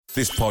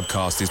This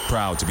podcast is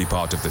proud to be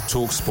part of the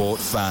TalkSport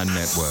Fan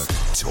Network.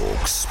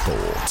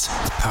 TalkSport.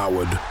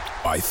 Powered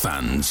by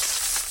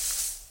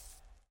fans.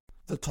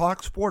 The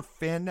TalkSport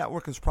Fan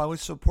Network is proudly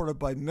supported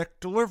by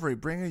McDelivery,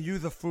 bringing you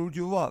the food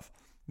you love.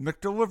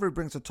 McDelivery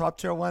brings a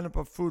top-tier lineup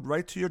of food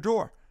right to your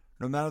door.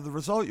 No matter the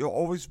result, you'll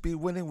always be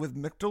winning with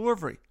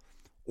McDelivery.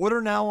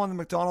 Order now on the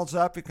McDonald's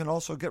app. You can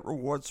also get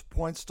rewards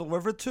points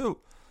delivered too,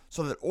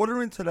 so that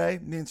ordering today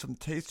means some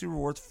tasty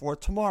rewards for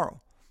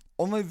tomorrow.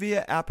 Only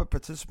via app at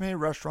participating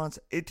restaurants.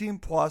 18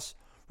 plus.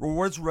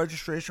 Rewards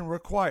registration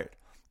required.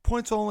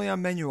 Points only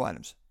on menu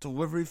items.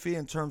 Delivery fee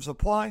and terms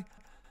apply.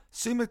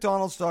 See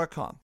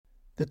McDonald's.com.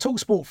 The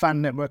TalkSport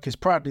Fan Network is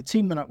proudly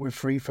teaming up with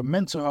Free for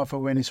Mental Health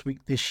Awareness Week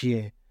this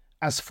year.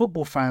 As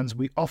football fans,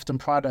 we often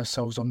pride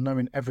ourselves on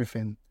knowing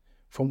everything,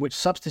 from which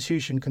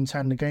substitution can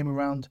turn the game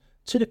around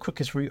to the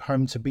quickest route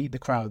home to beat the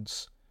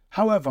crowds.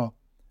 However,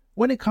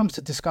 when it comes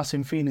to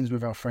discussing feelings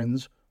with our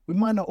friends, we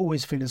might not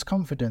always feel as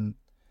confident.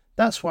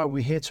 That's why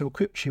we're here to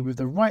equip you with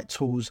the right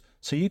tools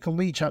so you can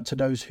reach out to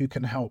those who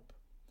can help.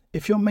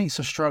 If your mates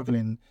are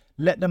struggling,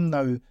 let them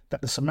know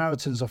that the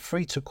Samaritans are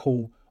free to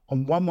call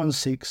on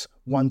 116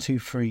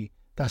 123.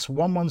 That's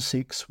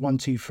 116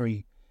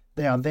 123.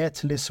 They are there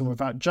to listen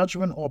without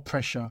judgment or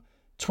pressure,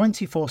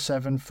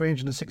 24/7,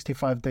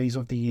 365 days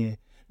of the year.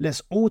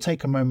 Let's all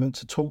take a moment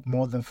to talk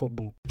more than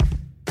football.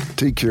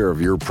 Take care of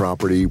your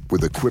property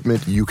with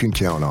equipment you can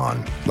count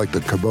on, like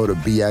the Kubota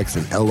BX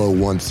and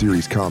LO1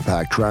 Series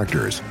compact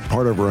tractors,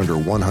 part of our under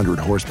 100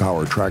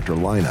 horsepower tractor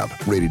lineup,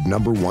 rated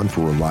 #1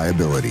 for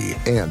reliability,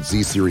 and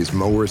Z-Series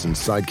mowers and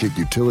Sidekick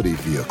utility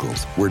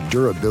vehicles, where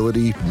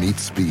durability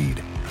meets speed.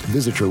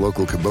 Visit your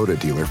local Kubota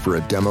dealer for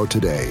a demo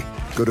today.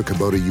 Go to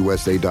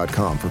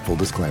KubotaUSA.com for full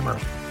disclaimer.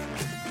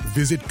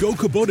 Visit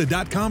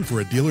GoKubota.com for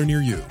a dealer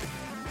near you.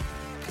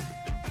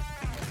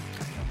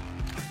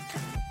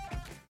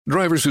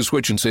 Drivers who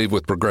switch and save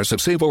with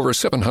Progressive save over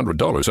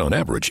 $700 on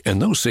average,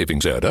 and those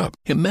savings add up.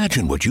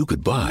 Imagine what you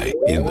could buy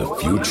in the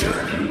future.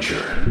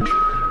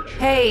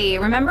 Hey,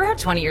 remember how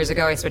 20 years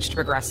ago I switched to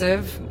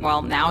Progressive?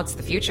 Well, now it's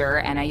the future,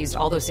 and I used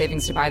all those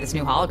savings to buy this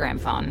new hologram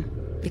phone.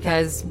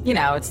 Because,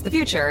 it's the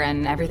future,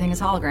 and everything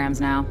is holograms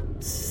now.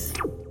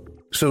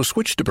 So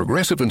switch to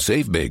Progressive and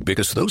save big,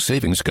 because those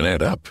savings can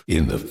add up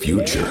in the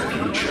future.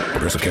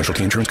 Progressive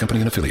Casualty Insurance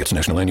Company and Affiliates.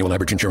 National annual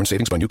average insurance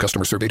savings by new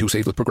customers surveyed who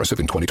saved with Progressive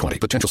in 2020.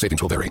 Potential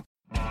savings will vary.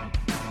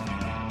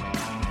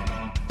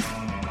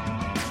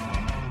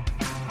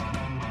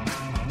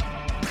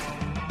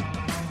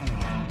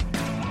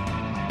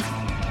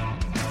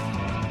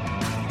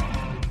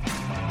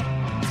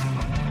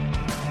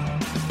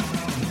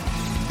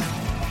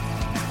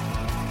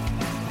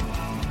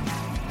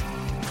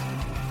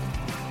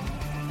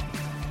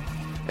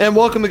 And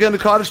welcome again to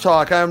Cottage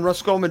Talk. I'm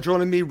Russ Goldman.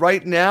 Joining me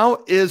right now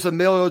is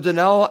Emilio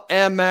Danella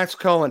and Max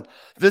Cohen.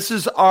 This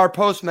is our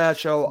post-match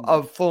show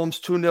of Fulham's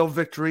 2-0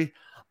 victory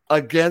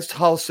against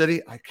Hull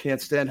City. I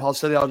can't stand Hull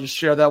City. I'll just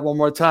share that one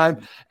more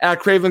time. At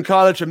Craven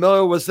Cottage,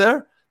 Emilio was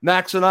there.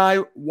 Max and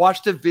I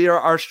watched it via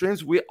our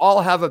streams. We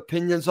all have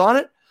opinions on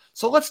it.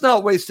 So let's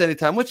not waste any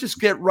time. Let's just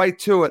get right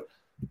to it.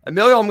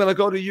 Emilio, I'm going to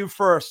go to you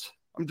first.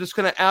 I'm just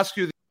going to ask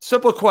you the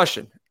simple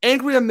question.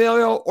 Angry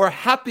Emilio or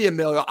happy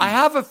Emilio? I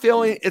have a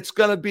feeling it's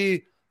going to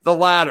be the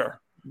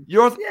latter.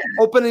 Your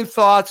opening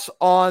thoughts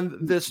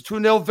on this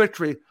 2-0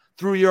 victory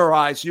through your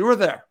eyes. You were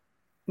there.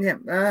 Yeah.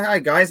 Hi,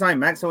 guys. I'm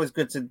Max. Always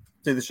good to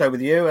do the show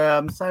with you.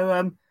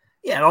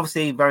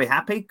 Obviously very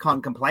happy.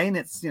 Can't complain.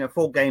 It's,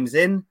 4 games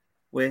in.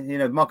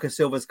 Marco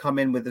Silva's come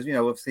in with,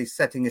 obviously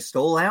setting his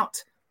stall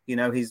out.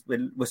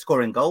 We're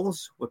scoring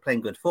goals. We're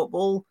playing good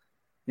football.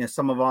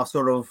 Some of our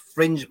sort of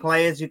fringe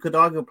players, you could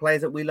argue,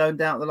 players that we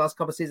loaned out the last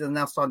couple of seasons are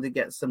now starting to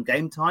get some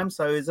game time.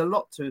 So there's a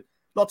lot to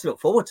look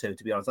forward to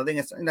be honest. I think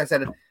it's, like I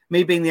said,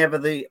 me being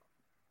the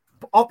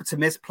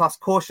optimist plus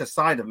cautious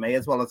side of me,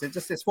 as well as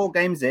it's 4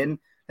 games in.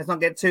 Let's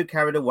not get too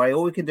carried away.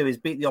 All we can do is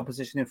beat the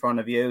opposition in front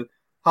of you.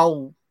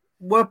 Hull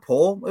were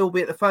poor. It will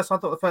be at the first. I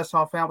thought the first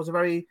half hour was a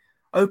very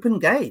open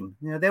game.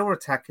 They were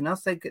attacking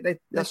us. They took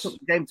the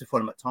game to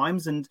Fulham at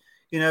times, and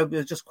it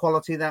was just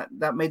quality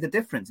that made the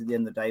difference at the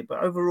end of the day. But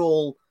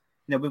overall,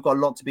 we've got a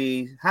lot to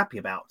be happy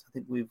about. I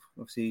think we've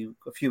obviously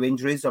a few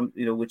injuries,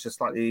 which are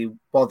slightly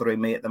bothering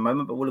me at the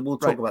moment, but we'll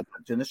talk about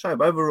that during the show.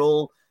 But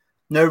overall,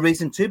 no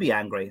reason to be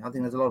angry. I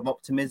think there's a lot of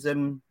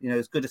optimism.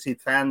 It's good to see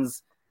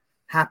fans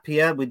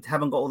happier. We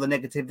haven't got all the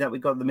negative that we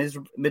got in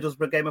the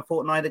Middlesbrough game a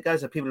fortnight ago.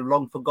 So people have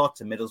long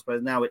forgotten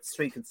Middlesbrough. Now it's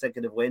 3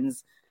 consecutive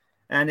wins.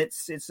 And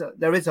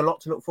there is a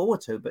lot to look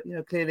forward to, but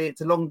clearly it's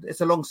a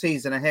long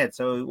season ahead.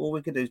 So all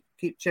we can do is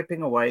keep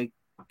chipping away,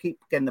 keep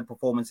getting the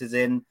performances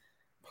in,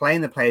 playing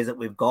the players that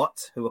we've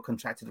got who are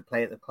contracted to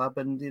play at the club,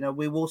 and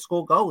we will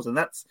score goals. And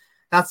that's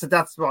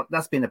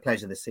been a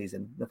pleasure this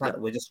season. The fact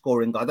that we're just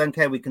scoring. I don't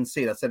care we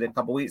concede. I said it a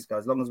couple of weeks ago.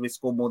 As long as we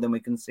score more than we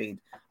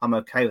concede, I'm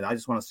okay with it. I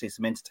just want to see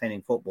some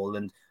entertaining football,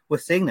 and we're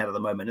seeing that at the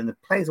moment. And the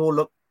players all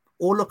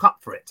look up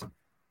for it.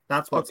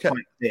 That's what's quite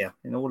clear.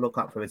 We'll look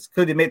up for it.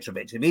 Including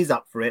Mitrovic. If he's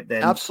up for it,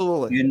 then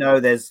absolutely,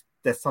 there's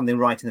something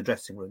right in the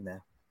dressing room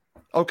there.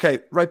 Okay,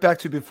 right back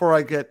to before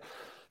I get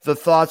the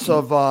thoughts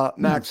of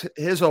Max,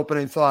 his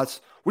opening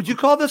thoughts. Would you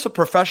call this a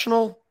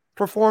professional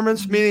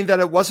performance, meaning that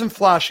it wasn't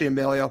flashy,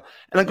 Emilio?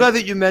 And I'm glad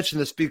that you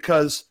mentioned this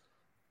because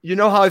you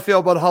know how I feel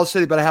about Hull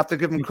City, but I have to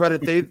give them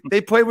credit.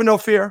 They played with no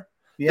fear.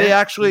 Yeah. They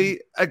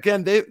actually,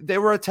 again, they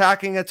were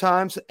attacking at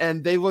times,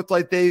 and they looked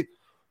like they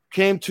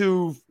came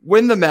to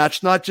win the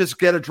match, not just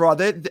get a draw.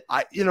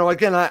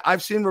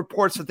 I've seen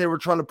reports that they were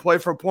trying to play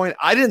for a point.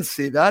 I didn't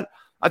see that.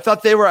 I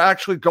thought they were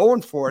actually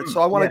going for it,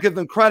 so I want to give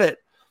them credit.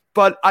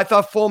 But I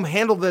thought Fulham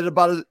handled it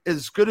about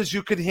as good as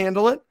you could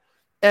handle it,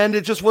 and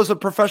it just was a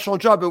professional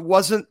job. It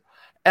wasn't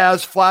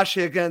as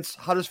flashy against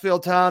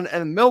Huddersfield Town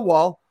and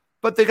Millwall,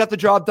 but they got the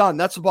job done.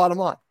 That's the bottom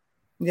line.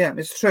 Yeah,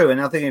 it's true.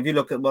 And I think if you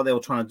look at what they were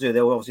trying to do,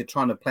 they were obviously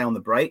trying to play on the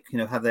break,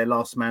 have their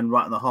last man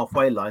right on the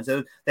halfway line.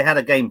 So they had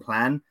a game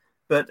plan.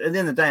 But at the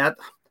end of the day,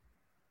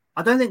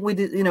 I don't think we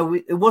did,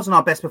 it wasn't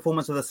our best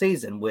performance of the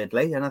season,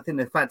 weirdly. And I think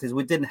the fact is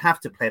we didn't have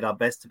to play at our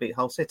best to beat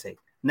Hull City.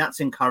 And that's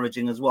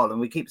encouraging as well. And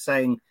we keep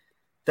saying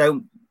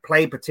don't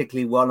play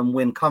particularly well and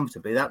win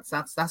comfortably. That's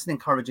an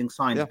encouraging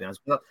sign, to be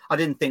honest. But I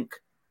didn't think,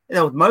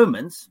 there were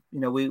moments,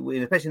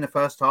 we especially in the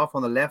first half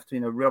on the left,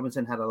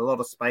 Robinson had a lot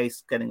of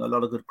space, getting a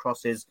lot of good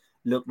crosses,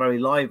 looked very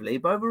lively.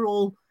 But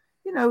overall,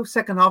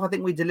 second half, I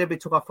think we deliberately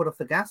took our foot off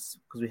the gas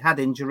because we had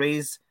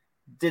injuries,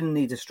 didn't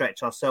need to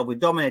stretch ourselves. We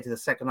dominated the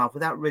second half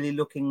without really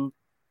looking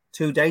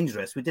too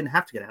dangerous. We didn't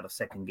have to get out of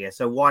second gear.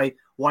 So why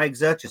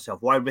exert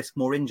yourself? Why risk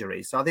more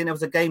injuries? So I think there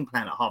was a game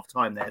plan at half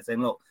time there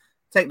saying, look,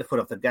 take the foot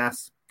off the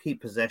gas,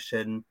 keep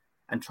possession,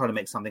 and try to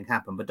make something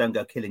happen, but don't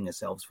go killing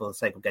yourselves for the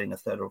sake of getting a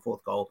third or a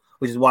fourth goal,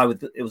 which is why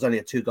it was only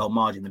a 2-goal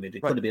margin in the middle.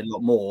 It could have been a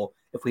lot more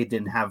if we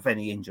didn't have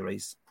any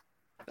injuries.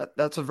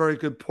 That's a very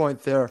good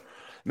point there.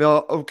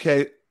 Mel,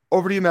 okay,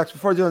 over to you, Max.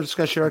 Before I do, I'm just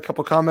going to share a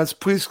couple comments.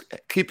 Please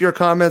keep your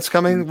comments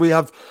coming. We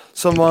have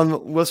someone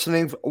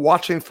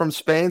watching from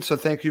Spain, so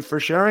thank you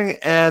for sharing.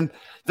 And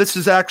this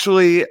is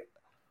actually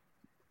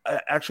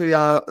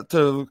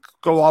to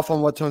go off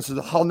on what Tony said,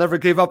 Hull never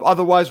gave up.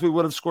 Otherwise, we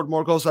would have scored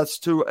more goals. That's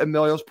to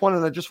Emilio's point.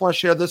 And I just want to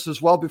share this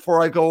as well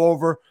before I go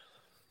over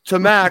to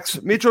Max.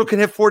 Mitro can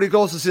hit 40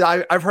 goals this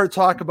season. I've heard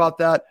talk about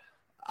that.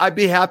 I'd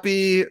be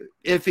happy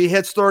if he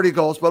hits 30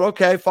 goals, but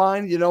okay,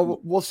 fine.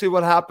 We'll see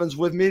what happens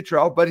with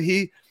Mitro, but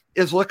he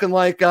is looking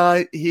like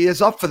he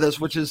is up for this,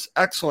 which is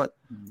excellent.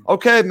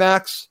 Okay,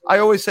 Max. I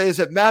always say, is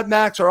it Mad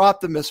Max or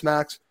Optimus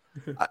Max?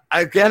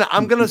 Again,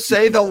 I'm going to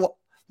say the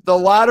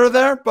latter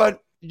there,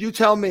 but you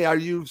tell me, are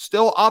you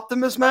still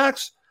Optimus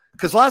Max?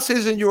 Because last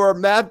season you were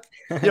Mad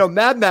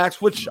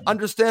Max, which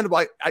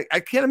understandable. I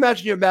can't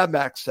imagine you're Mad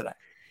Max today.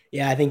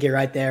 Yeah, I think you're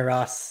right there,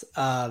 Ross.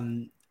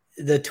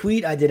 The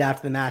tweet I did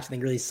after the match, I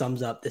think, really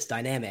sums up this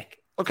dynamic.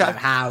 Okay. Of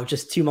how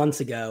just 2 months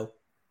ago,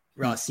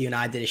 Ross, you and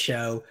I did a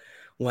show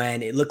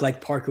when it looked like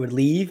Parker would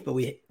leave, but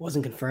it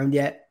wasn't confirmed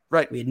yet.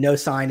 Right. We had no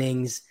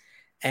signings,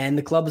 and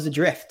the club was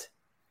adrift.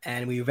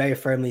 And we very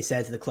firmly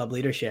said to the club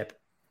leadership,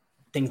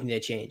 things need to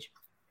change.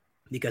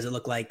 Because it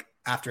looked like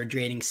after a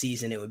draining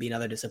season, it would be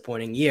another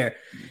disappointing year.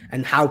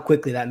 And how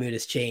quickly that mood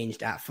has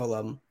changed at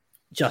Fulham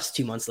just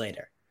 2 months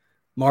later.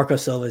 Marco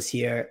Silva's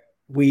here.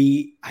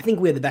 I think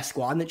we have the best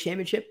squad in the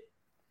championship.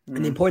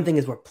 And the important thing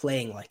is we're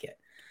playing like it.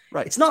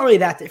 Right. It's not really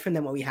that different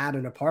than what we had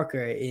under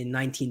Parker in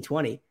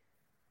 1920,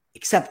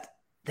 except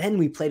then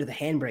we played with the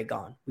handbrake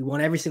on. We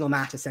won every single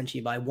match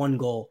essentially by 1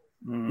 goal.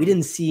 We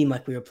didn't seem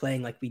like we were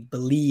playing like we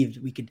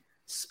believed we could,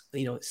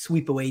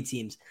 sweep away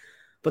teams.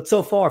 But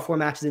so far, 4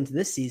 matches into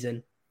this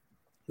season,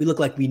 we look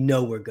like we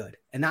know we're good.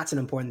 And that's an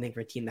important thing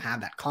for a team to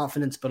have that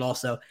confidence, but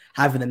also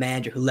having the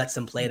manager who lets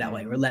them play that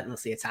way,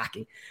 relentlessly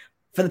attacking.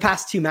 For the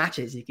past 2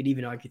 matches, you could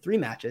even argue 3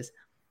 matches,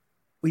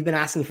 we've been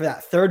asking for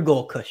that 3rd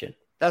goal cushion.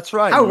 That's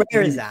right. How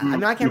rare is that? I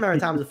mean, I can't remember a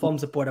time as a Fulham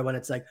supporter when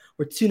it's like,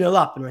 we're 2-0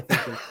 up and we're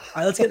thinking, all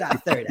right, let's get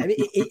that 3rd. I mean,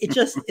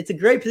 it's a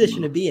great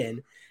position to be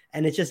in.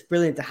 And it's just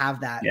brilliant to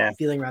have that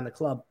feeling around the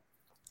club.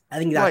 I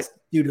think that's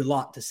due to a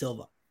lot to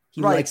Silva.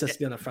 He likes us to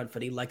be on the front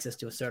foot. He likes us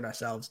to assert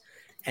ourselves.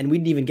 And we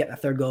didn't even get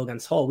the 3rd goal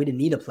against Hull. We didn't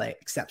need to play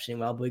exceptionally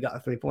well, but we got the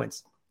 3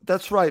 points.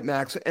 That's right,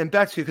 Max. And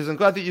back to you, because I'm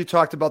glad that you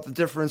talked about the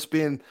difference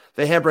being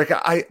the handbrake.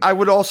 I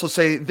would also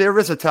say there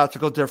is a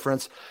tactical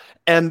difference.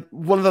 And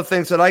one of the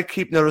things that I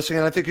keep noticing,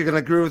 and I think you're going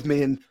to agree with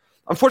me, and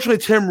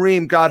unfortunately Tim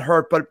Ream got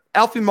hurt, but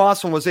Alfie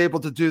Mawson was able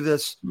to do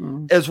this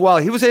as well.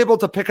 He was able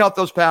to pick out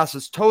those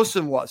passes.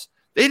 Tosin was.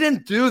 They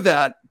didn't do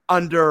that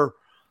under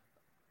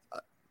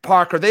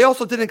Parker. They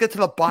also didn't get to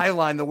the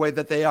byline the way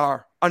that they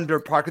are under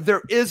Parker.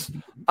 There is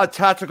a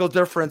tactical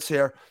difference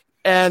here,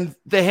 and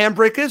the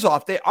handbrake is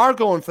off. They are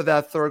going for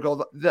that 3rd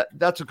goal.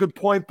 That's a good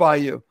point by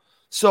you.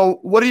 So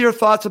what are your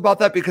thoughts about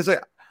that? Because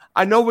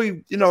I know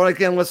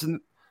again,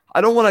 listen, I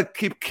don't want to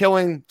keep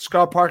killing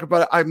Scott Parker,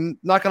 but I'm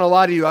not going to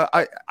lie to you.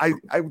 I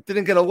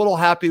didn't get a little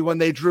happy when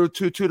they drew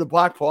 2-2 to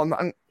Blackpool.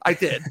 I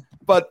did,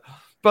 but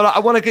I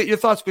want to get your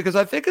thoughts because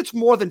I think it's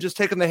more than just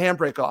taking the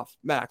handbrake off,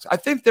 Max. I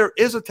think there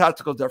is a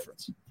tactical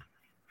difference.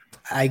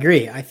 I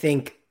agree. I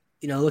think,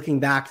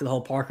 looking back to the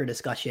whole Parker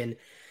discussion,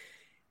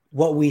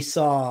 what we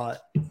saw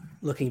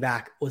looking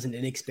back was an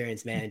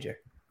inexperienced manager.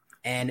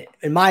 And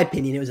in my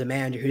opinion, it was a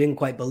manager who didn't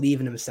quite believe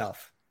in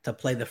himself. to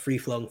play the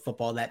free-flowing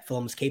football that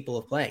Fulham's capable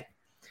of playing.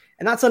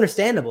 And that's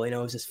understandable. It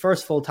was his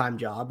first full-time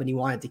job, and he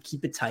wanted to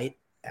keep it tight,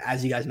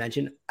 as you guys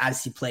mentioned,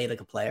 as he played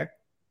like a player.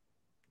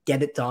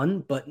 Get it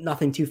done, but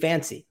nothing too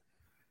fancy.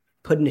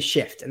 Put in a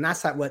shift. And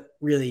that's what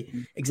really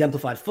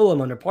exemplified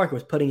Fulham under Parker,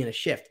 was putting in a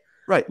shift.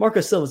 Right. Marco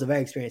Silva is a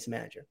very experienced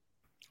manager.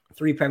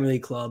 3 Premier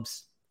League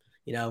clubs,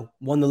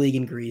 won the league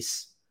in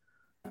Greece,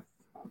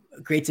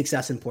 great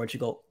success in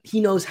Portugal. He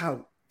knows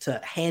how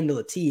to handle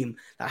a team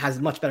that has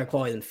much better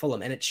quality than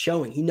Fulham, and it's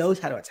showing. He knows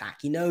how to attack.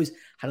 He knows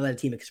how to let a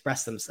team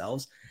express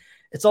themselves.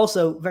 It's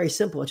also very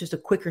simple. It's just a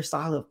quicker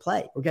style of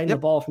play. We're getting the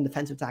ball from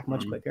defensive attack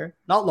much quicker.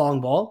 Not long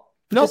ball,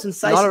 just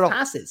incisive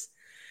passes.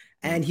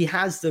 And he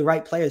has the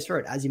right players for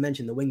it. As you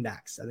mentioned, the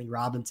wingbacks. I think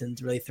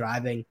Robinson's really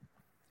thriving.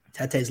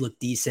 Tete's look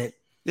decent.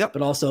 Yep.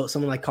 But also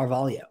someone like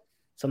Carvalho,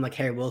 someone like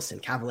Harry Wilson,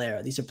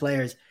 Cavallero. These are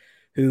players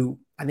who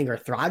I think are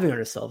thriving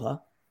under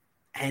Silva.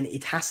 And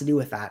it has to do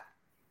with that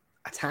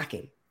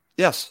attacking.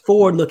 Yes.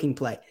 Forward-looking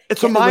play.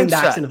 It's a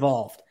mindset.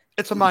 Involved.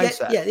 It's a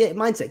mindset.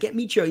 Mindset. Get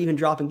Micho even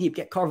dropping deep.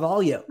 Get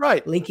Carvalho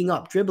linking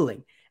up,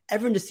 dribbling.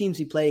 Everyone just seems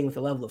to be playing with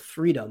a level of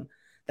freedom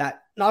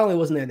that not only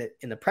wasn't there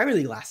in the Premier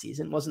League last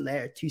season, wasn't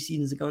there 2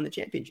 seasons ago in the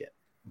Championship.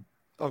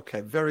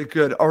 Okay, very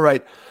good. All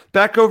right.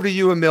 Back over to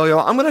you, Emilio.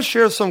 I'm going to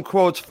share some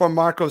quotes from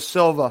Marco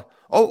Silva.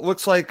 Oh,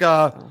 looks like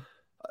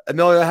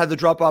Emilio had to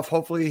drop off.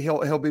 Hopefully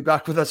he'll be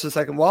back with us in a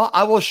second. Well,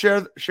 I will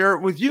share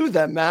it with you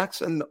then,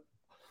 Max, and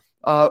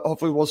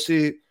hopefully we'll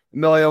see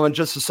Emilio in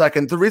just a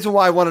second. The reason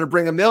why I wanted to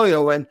bring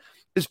Emilio in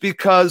is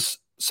because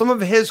some of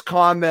his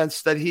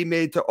comments that he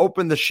made to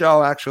open the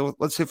show, actually,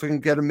 let's see if we can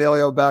get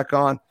Emilio back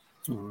on.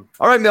 All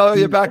right, Emilio,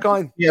 you're back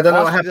on. Yeah, I don't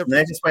know what happened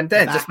there. Just went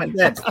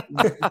dead.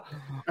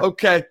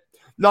 Okay,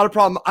 not a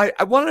problem.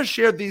 I want to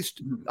share these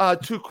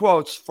 2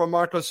 quotes from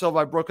Marco Silva.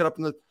 I broke it up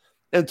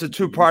into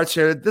 2 parts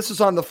here. This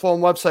is on the Fulham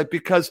website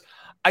because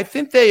I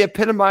think they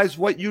epitomize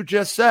what you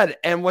just said.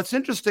 And what's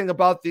interesting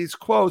about these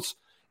quotes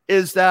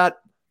is that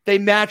they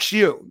match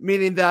you,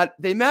 meaning that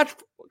they match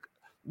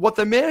what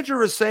the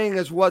manager is saying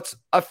is what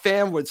a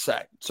fan would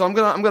say. So I'm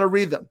gonna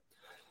read them.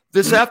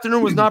 This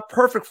afternoon was not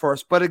perfect for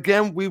us, but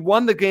again, we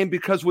won the game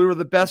because we were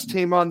the best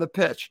team on the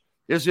pitch.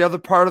 Here's the other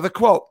part of the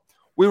quote.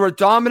 We were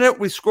dominant,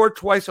 we scored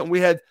twice, and we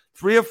had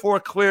 3 or 4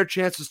 clear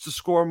chances to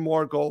score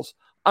more goals,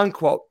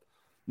 unquote.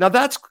 Now,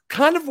 that's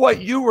kind of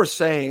what you were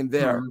saying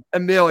there,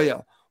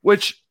 Emilio,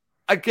 which,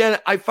 again,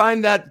 I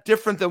find that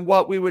different than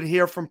what we would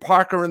hear from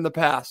Parker in the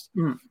past.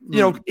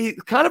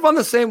 He's kind of on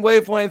the same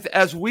wavelength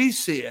as we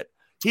see it.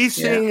 He's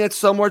seeing it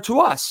somewhere to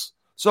us.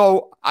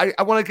 So I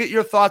want to get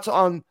your thoughts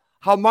on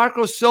how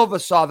Marco Silva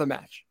saw the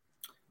match.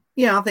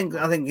 Yeah, I think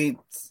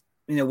it's,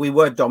 we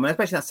were dominant,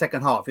 especially that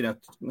second half.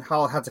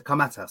 Hull had to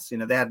come at us.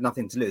 They had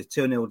nothing to lose.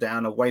 2-0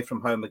 down away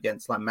from home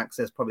against, like Max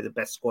says, probably the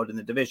best squad in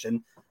the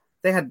division.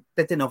 They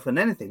didn't offer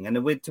anything. And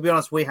to be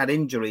honest, we had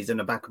injuries in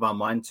the back of our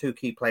mind. 2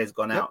 key players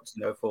gone out,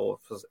 for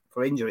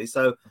injury.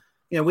 So,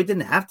 we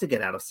didn't have to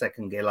get out of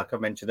second gear, like I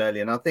mentioned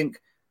earlier. And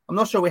I'm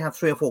not sure we have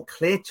 3 or 4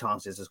 clear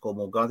chances to score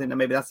more goals. I think that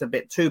maybe that's a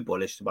bit too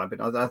bullish to my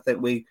opinion. I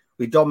think we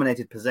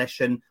dominated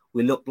possession.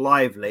 We looked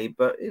lively,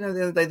 but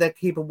their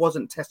keeper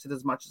wasn't tested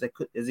as much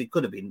as he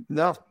could have been.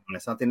 No,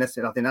 I think that's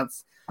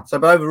so.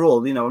 But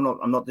overall,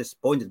 I'm not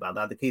disappointed about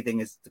that. The key thing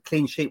is the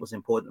clean sheet was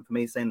important for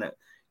me, saying that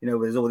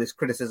there's all this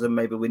criticism.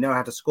 Maybe we know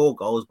how to score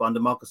goals, but under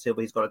Marco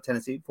Silva, he's got a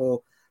tendency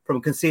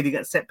from conceding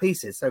at set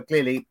pieces. So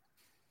clearly,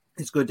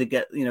 it's good to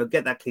get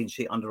that clean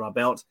sheet under our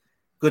belt.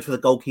 Good for the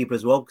goalkeeper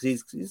as well,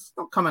 because he's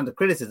not come under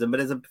criticism, but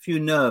there's a few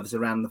nerves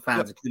around the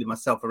fans, including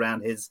myself,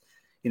 around his,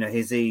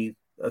 is he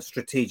a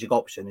strategic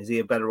option? Is he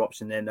a better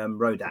option than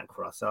Rodak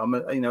for us?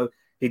 So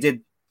he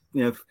did,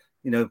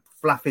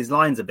 fluff his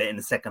lines a bit in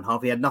the second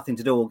half. He had nothing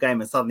to do all game,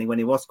 and suddenly when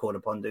he was called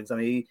upon doing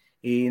something,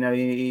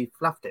 he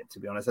fluffed it. To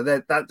be honest, so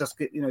that just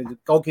the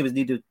goalkeepers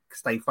need to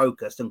stay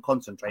focused and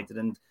concentrated,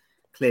 and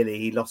clearly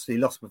he lost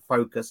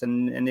focus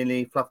and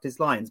nearly fluffed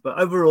his lines. But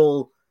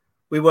overall,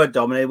 we were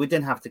dominated. We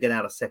didn't have to get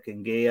out of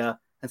second gear.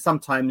 And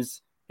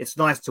sometimes it's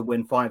nice to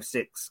win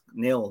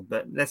 5-6-0,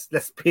 but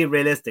let's be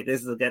realistic.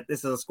 This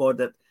is a squad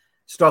that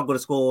struggled to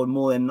score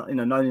more than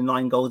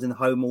 99 goals in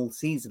home all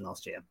season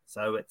last year.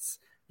 So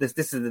there's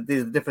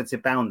the difference in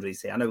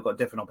boundaries here. I know we've got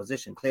different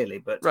opposition clearly,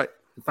 but the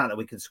fact that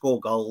we can score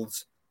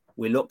goals,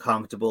 we look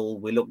comfortable,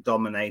 we look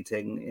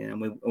dominating,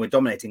 and we're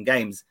dominating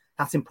games.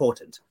 That's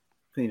important.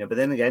 But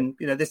then again,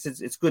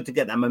 it's good to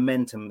get that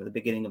momentum at the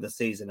beginning of the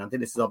season. I think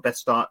this is our best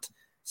start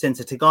since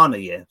the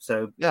Tigana year.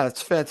 So yeah,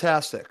 it's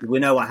fantastic. We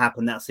know what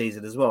happened that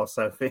season as well.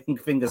 So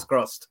fingers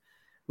crossed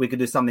we could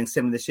do something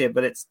similar this year.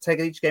 But it's take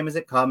each game as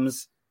it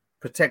comes,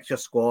 protect your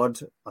squad.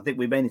 I think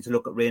we may need to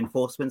look at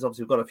reinforcements.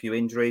 Obviously, we've got a few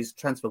injuries.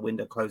 Transfer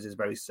window closes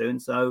very soon.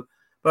 So,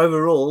 but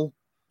overall,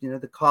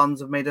 the Khans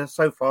have made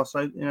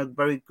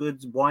very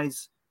good,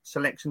 wise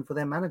selection for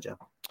their manager.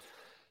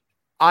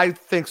 I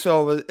think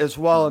so as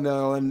well,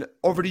 Emilio. And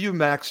over to you,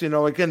 Max.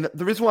 Again,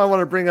 the reason why I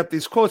want to bring up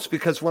these quotes,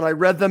 because when I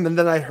read them and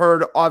then I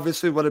heard,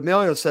 obviously, what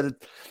Emilio said,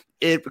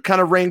 it kind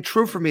of rang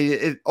true for me.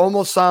 It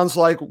almost sounds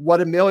like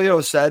what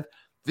Emilio said,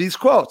 these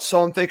quotes.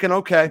 So I'm thinking,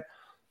 okay,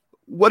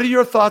 what are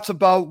your thoughts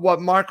about what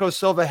Marco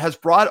Silva has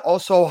brought?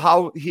 Also,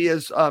 how he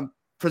has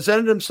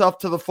presented himself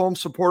to the Fulham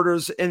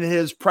supporters in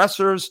his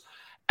pressers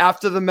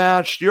after the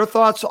match. Your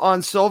thoughts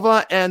on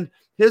Silva and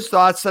his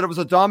thoughts that it was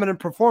a dominant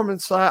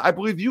performance. I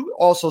believe you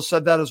also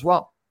said that as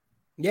well.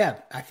 Yeah,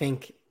 I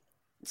think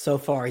so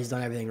far he's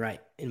done everything right,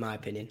 in my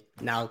opinion.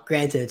 Now,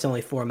 granted, it's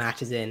only 4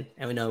 matches in,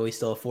 and we know we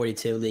still have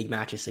 42 league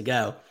matches to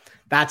go.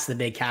 That's the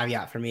big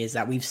caveat for me, is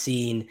that we've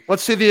seen...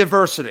 Let's see the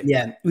adversity.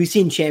 Yeah, we've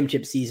seen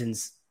championship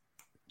seasons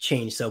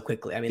change so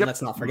quickly. I mean,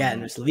 let's not forget,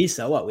 in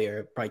Slavisa, we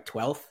were probably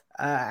 12th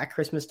at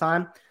Christmas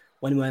time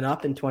when we went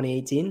up in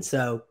 2018.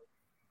 So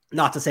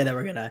not to say that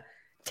we're going to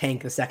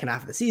tank the second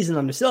half of the season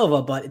under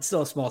Silva, but it's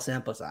still a small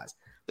sample size.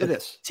 But it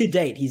is. To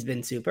date, he's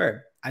been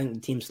superb. I think the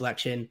team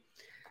selection,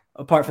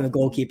 apart from the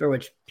goalkeeper,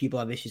 which people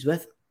have issues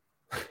with,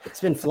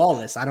 it's been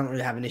flawless. I don't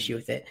really have an issue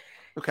with it.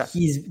 Okay.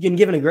 He's been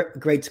given a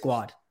great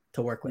squad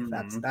to work with.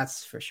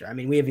 That's for sure. I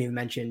mean, we haven't even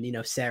mentioned,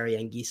 Seri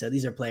and Gisa.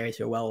 These are players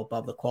who are well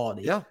above the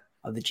quality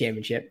of the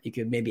championship. You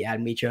could maybe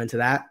add Mitro into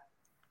that.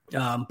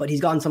 But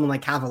he's gotten someone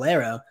like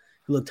Cavallero,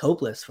 who looked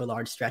hopeless for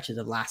large stretches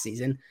of last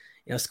season.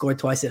 Scored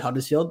twice at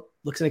Huddersfield.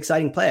 Looks an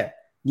exciting player.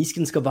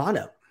 Niskin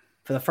Scavano,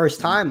 for the first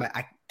time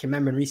I can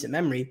remember in recent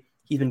memory,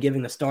 he's been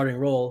given the starting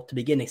role to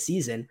begin next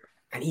season,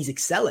 and he's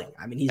excelling.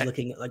 I mean, he's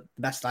looking like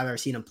the best I've ever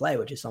seen him play,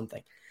 which is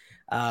something.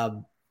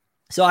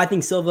 So I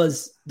think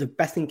Silva's, the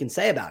best thing you can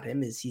say about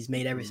him is he's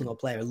made every single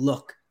player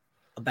look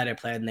a better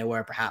player than they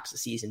were perhaps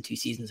 2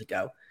 seasons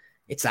ago.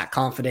 It's that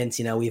confidence.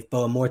 We have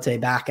Boa Morte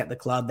back at the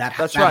club. That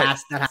has to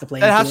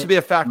play. That has to be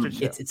a factor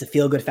too. It's a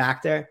feel-good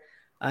factor.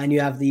 And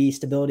you have the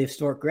stability of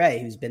Stuart Gray,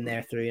 who's been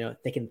there through,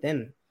 thick and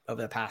thin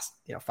over the past,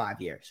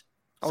 5 years.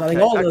 So I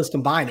think all those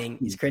combining,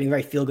 he's creating a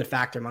very feel-good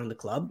factor among the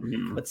club.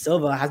 But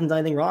Silva hasn't done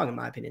anything wrong, in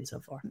my opinion, so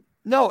far.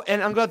 No,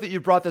 and I'm glad that you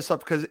brought this up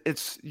because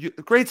it's a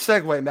great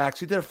segue,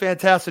 Max. You did a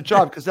fantastic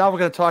job because now we're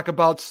going to talk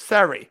about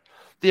Seri,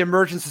 the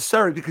emergence of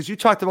Seri, because you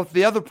talked about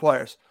the other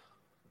players.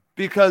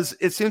 Because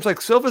it seems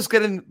like Silva's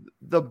getting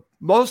the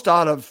most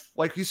out of,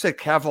 like you said,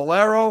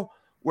 Cavallero.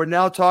 We're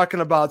now talking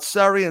about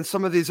Seri and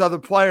some of these other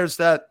players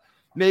that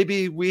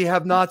maybe we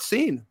have not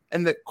seen.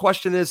 And the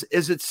question is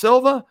it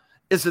Silva?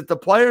 Is it the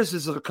players?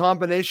 Is it a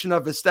combination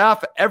of his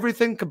staff?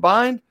 Everything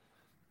combined?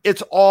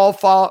 It's all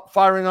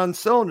firing on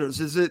cylinders.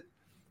 Is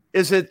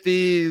it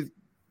the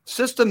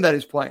system that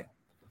he's playing?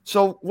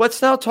 So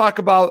let's now talk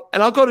about,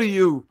 and I'll go to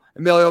you,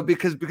 Emilio,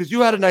 because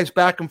you had a nice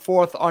back and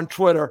forth on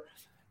Twitter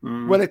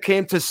when it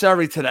came to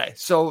Seri today.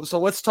 So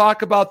let's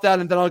talk about that,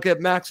 and then I'll get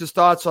Max's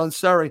thoughts on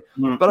Seri.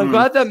 But I'm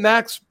glad that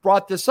Max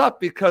brought this up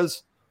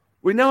because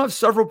we now have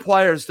several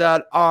players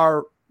that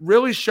are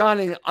really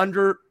shining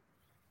under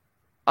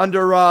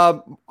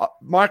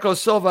Marco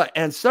Silva,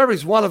 and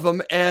Seri's one of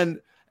them,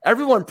 and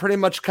everyone pretty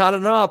much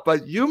counted it out.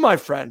 But you, my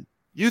friend,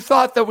 you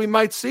thought that we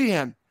might see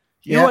him.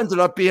 You ended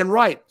up being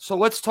right. So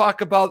let's talk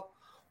about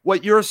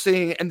what you're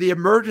seeing and the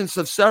emergence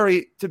of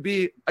Seri to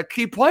be a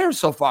key player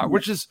so far,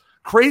 which is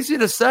crazy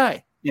to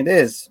say. It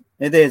is.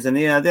 And at the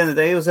end of the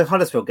day, it was a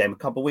Huddersfield game a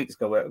couple of weeks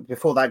ago.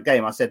 Before that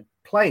game, I said,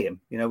 play him.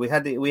 We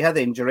had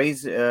the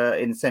injuries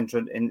in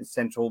central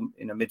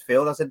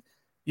midfield. I said,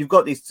 you've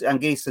got these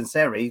Anguissa and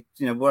Seri,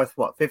 worth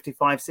what,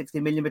 55, 60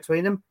 million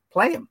between them?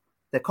 Play them.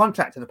 They're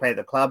contracted to play at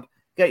the club.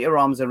 Get your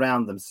arms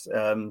around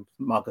them,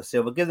 Marco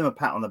Silva. Give them a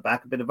pat on the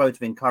back, a bit of vote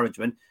of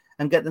encouragement,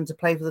 and get them to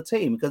play for the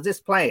team. Because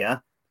this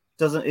player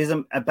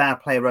isn't a bad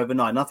player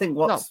overnight. And I think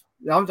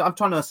I'm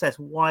trying to assess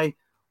why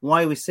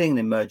are we seeing an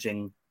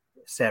emerging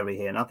Seri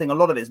here? And I think a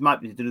lot of it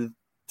might be to do with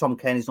Tom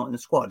Cairney's not in the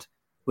squad.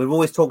 We've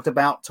always talked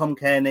about Tom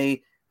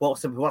Cairney.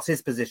 What's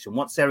his position?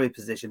 What's Seri's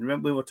position?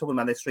 Remember, we were talking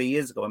about this 3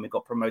 years ago when we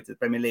got promoted to the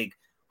Premier League.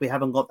 We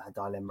haven't got that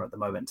dilemma at the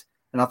moment.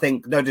 And I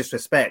think, no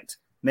disrespect,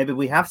 maybe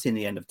we have seen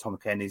the end of Tom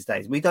Cairney's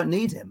days. We don't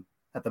need him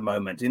at the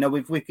moment.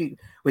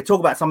 We talk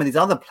about some of these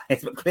other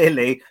players, but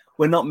clearly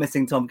we're not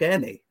missing Tom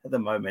Cairney at the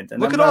moment.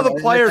 And look at all the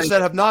players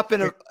that have not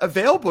been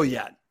available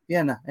yet.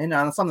 Yeah,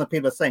 and some of the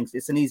people are saying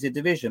it's an easier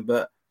division,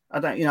 but I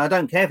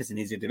don't care if it's an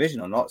easier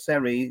division or not.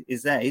 Seri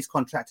is there. He's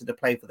contracted to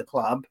play for the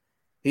club.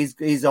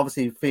 He's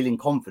obviously feeling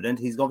confident.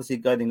 He's obviously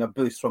getting a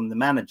boost from the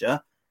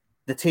manager.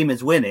 The team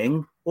is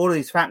winning. All of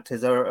these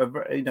factors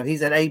are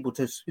he's able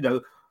to,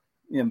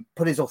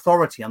 put his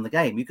authority on the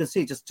game. You can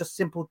see just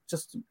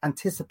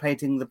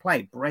anticipating the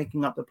play,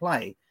 breaking up the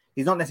play.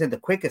 He's not necessarily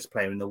the quickest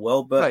player in the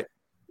world, but right.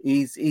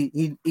 He's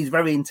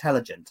very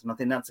intelligent. And I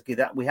think that's the key.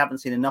 That we haven't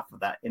seen enough of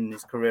that in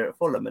his career at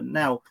Fulham. And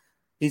now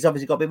he's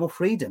obviously got a bit more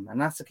freedom.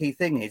 And that's the key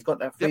thing. He's got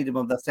that freedom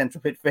of the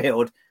central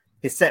midfield.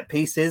 His set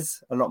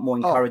pieces a lot more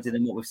encouraging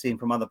than what we've seen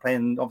from other players.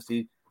 And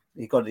obviously,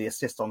 he got the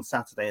assist on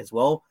Saturday as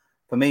well.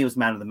 For me, he was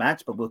man of the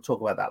match, but we'll talk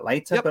about that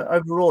later. Yep. But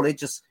overall, it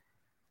just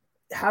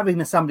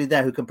having somebody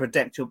there who can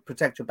protect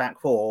your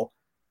back four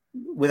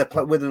with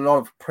a lot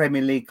of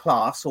Premier League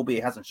class, albeit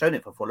he hasn't shown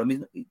it for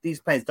Fulham. These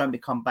players don't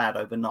become bad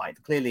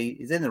overnight. Clearly,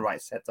 he's in the right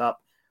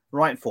setup,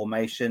 right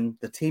formation.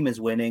 The team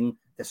is winning.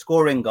 They're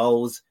scoring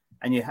goals,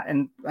 and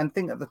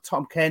think that the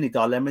Tom Cairney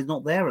dilemma is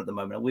not there at the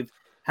moment.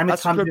 How many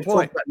times we've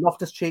talked about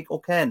Loftus-Cheek or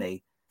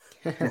Cairney?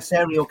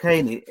 Seri or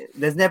Kearney,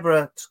 there's never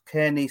a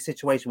Kearney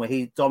situation where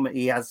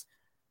he has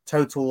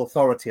total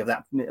authority of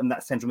that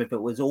central midfield.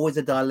 It was always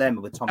a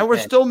dilemma with Tom. And we're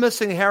Kearney. still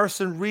missing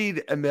Harrison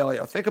Reed,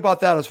 Emilio. Think about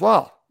that as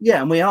well.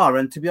 Yeah, and we are.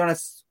 And to be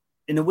honest,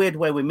 in a weird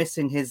way, we're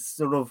missing his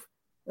sort of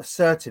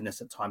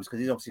assertiveness at times because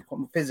he's obviously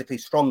physically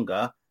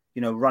stronger,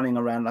 running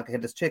around like a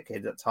headless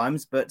chicken at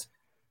times. But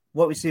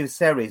what we see with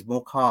Seri is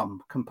more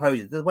calm,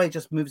 composure. The way he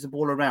just moves the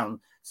ball around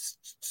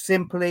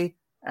simply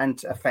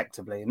and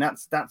effectively. And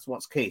that's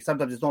what's key.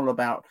 Sometimes it's not all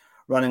about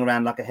running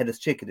around like a headless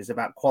chicken. It's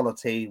about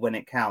quality when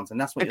it counts. And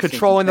that's what you're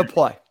controlling the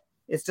play.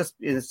 It's just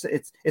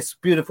it's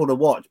beautiful to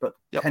watch. But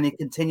Can he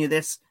continue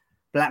this?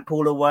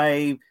 Blackpool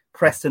away,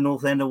 Preston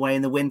North End away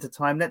in the winter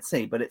time. Let's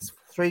see. But it's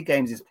 3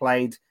 games he's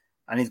played,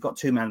 and he's got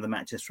 2 man of the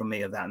matches from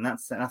me of that, and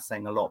that's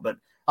saying a lot. But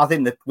I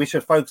think that we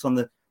should focus on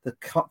the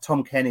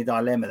Tom Kearney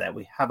dilemma there.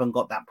 We haven't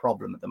got that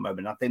problem at the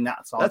moment. I think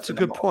that's a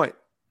good point.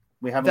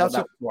 We haven't got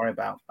that to worry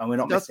about, and we're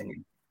not missing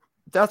him.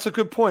 That's a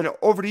good point.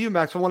 Over to you,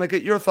 Max. I want to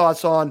get your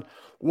thoughts on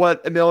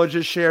what Emilio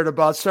just shared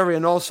about Seri,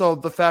 and also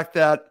the fact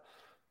that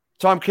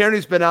Tom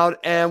Kearney's been out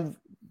and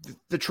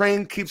the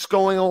train keeps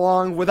going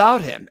along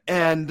without him.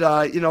 And,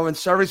 and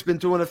Seri's been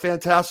doing a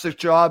fantastic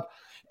job.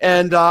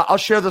 And I'll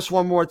share this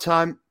one more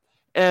time.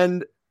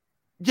 And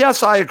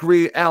yes, I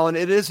agree, Alan,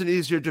 it is an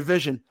easier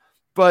division,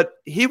 but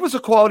he was a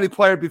quality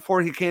player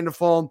before he came to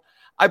Fulham.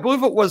 I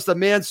believe it was the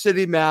Man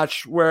City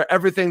match where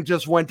everything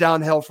just went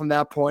downhill from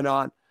that point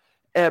on.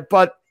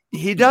 But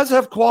he does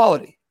have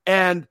quality.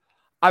 And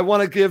I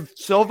want to give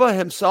Silva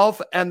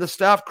himself and the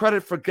staff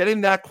credit for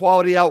getting that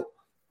quality out,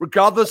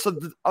 regardless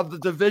of the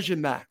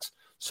division, Max.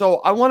 So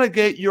I want to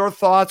get your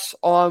thoughts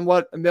on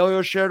what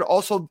Emilio shared.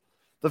 Also,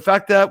 the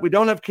fact that we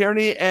don't have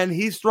Kearney and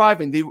he's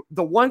thriving.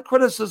 The one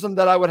criticism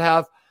that I would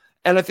have,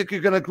 and I think you're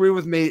going to agree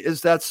with me,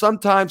 is that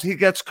sometimes he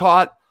gets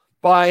caught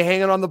by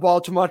hanging on the ball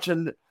too much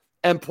and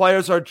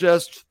players are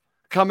just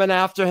coming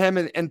after him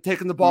and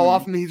taking the ball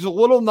off him. He's a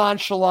little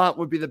nonchalant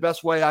would be the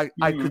best way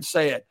I could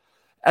say it.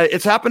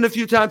 It's happened a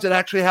few times. It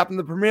actually happened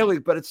in the Premier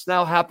League, but it's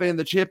now happening in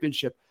the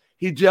Championship.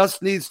 He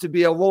just needs to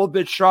be a little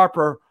bit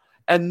sharper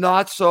and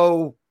not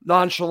so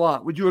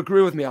nonchalant. Would you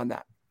agree with me on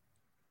that?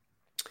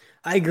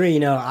 I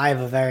agree. I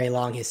have a very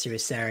long history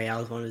with Seri. I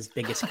was one of his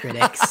biggest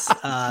critics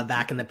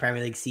back in the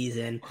Premier League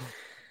season.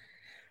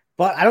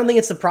 But I don't think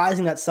it's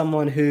surprising that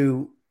someone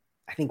who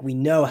I think we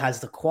know has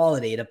the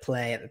quality to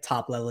play at the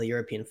top level of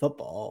European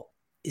football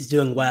is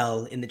doing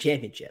well in the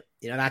Championship.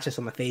 That's just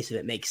on the face of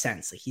it makes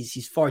sense. Like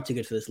he's far too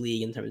good for this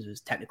league in terms of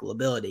his technical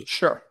ability.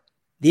 Sure.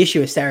 The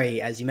issue with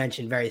Seri, as you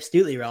mentioned very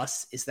astutely,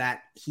 Russ, is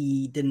that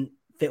he didn't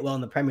fit well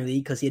in the Premier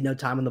League because he had no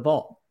time on the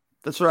ball.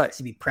 That's right.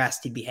 He'd be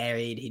pressed, he'd be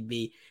harried, he'd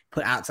be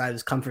put outside of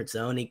his comfort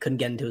zone. He couldn't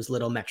get into his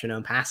little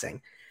metronome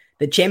passing.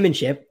 The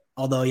Championship,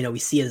 although, we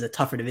see it as a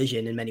tougher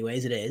division in many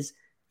ways, it is,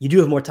 you do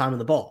have more time on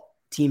the ball.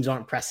 Teams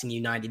aren't pressing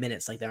you 90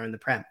 minutes like they're in the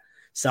Prem.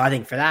 So I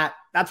think for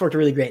that's worked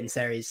really great in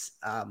Seri's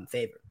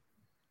favor.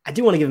 I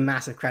do want to give him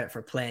massive credit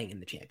for playing in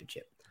the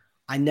Championship.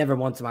 I never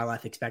once in my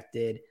life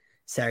expected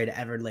Seri to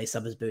ever lace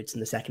up his boots in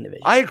the second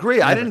division. I agree.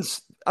 Never.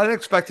 I didn't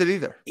expect it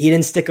either. He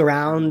didn't stick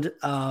around,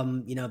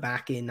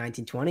 back in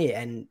 1920,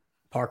 and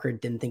Parker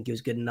didn't think he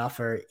was good enough,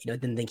 or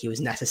didn't think he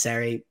was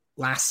necessary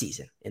last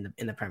season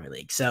in the Premier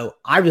League. So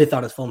I really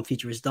thought his Fulham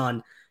future was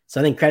done. So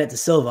I think credit to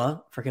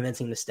Silva for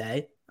convincing him to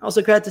stay.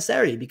 Also credit to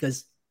Seri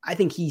because I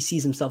think he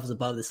sees himself as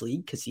above this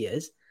league because he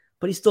is,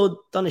 but he's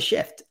still done a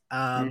shift.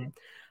 I'm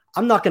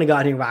not going to go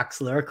out here and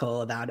wax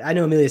lyrical about it. I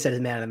know Emilio said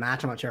he's man of the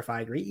match. I'm not sure if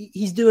I agree.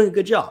 He's doing a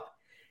good job.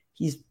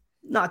 He's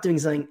not doing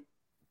something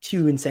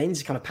too insane.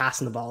 He's kind of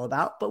passing the ball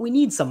about, but we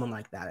need someone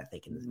like that, I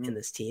think, in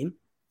this team.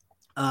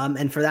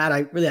 And for that,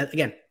 I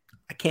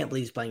can't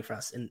believe he's playing for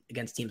us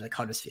against teams like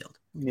Huddersfield,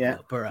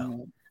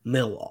 Borough,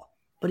 Millwall.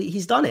 But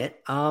he's done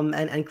it,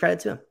 and credit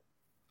to him.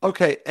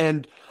 Okay,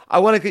 and I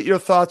want to get your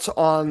thoughts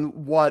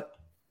on what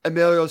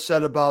Emilio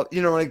said about,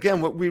 and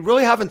again, we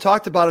really haven't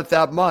talked about it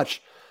that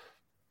much.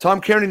 Tom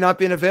Kearney not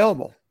being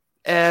available.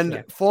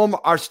 And Fulham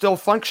are still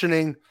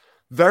functioning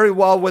very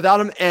well without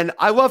him. And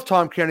I love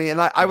Tom Kearney,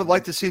 and I would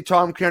like to see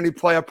Tom Kearney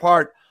play a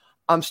part.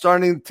 I'm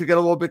starting to get a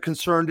little bit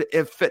concerned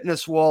if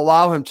fitness will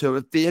allow him to,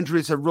 if the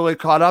injuries have really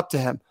caught up to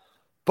him.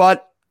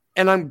 But,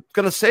 and I'm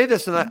going to say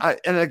this, and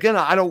again,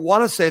 I don't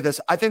want to say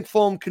this. I think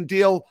Fulham can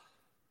deal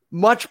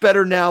much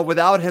better now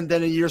without him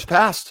than in years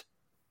past.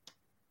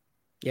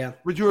 Yeah.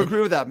 Would you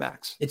agree with that,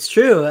 Max? It's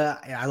true.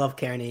 I love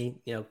Kearney,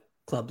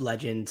 club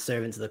legend,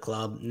 servant to the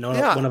club.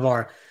 One of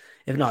our,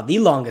 if not the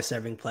longest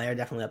serving player,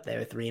 definitely up there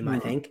with Ream, I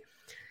think.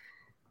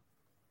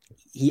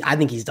 I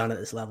think he's done at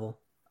this level.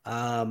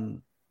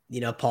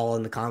 Paul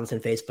in the comments on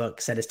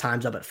Facebook said his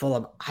time's up at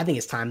Fulham. I think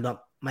his time's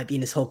up might be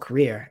in his whole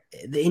career.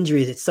 The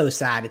injuries, it's so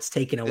sad. It's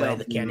taken away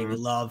the Kearney we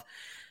love.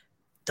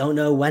 Don't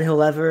know when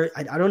he'll ever.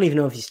 I don't even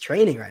know if he's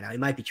training right now. He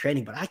might be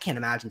training, but I can't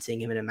imagine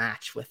seeing him in a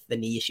match with the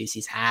knee issues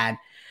he's had.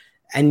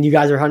 And you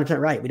guys are 100%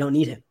 right. We don't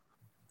need him.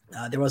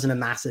 There wasn't a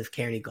massive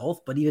Kearney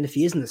gulf, but even if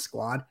he is in the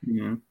squad,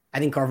 I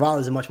think Carvalho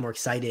is a much more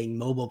exciting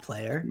mobile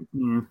player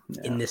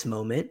in this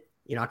moment.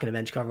 You're not going to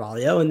bench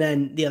Carvalho. And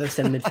then the other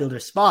center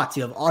midfielder spots,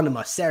 you have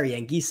Onuma, Seri,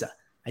 and Gisa.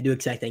 I do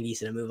expect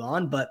Anguissa to move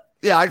on, but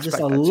I just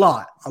a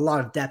lot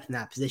of depth in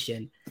that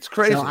position. It's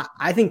crazy. So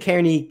I think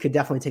Kearney could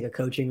definitely take a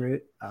coaching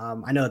route.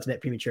 I know it's a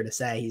bit premature to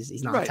say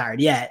he's not retired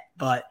yet,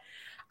 but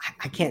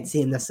I can't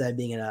see him necessarily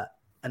being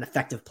an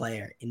effective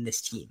player in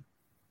this team.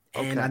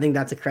 And I think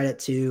that's a credit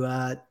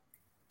to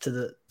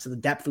the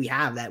depth we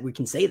have that we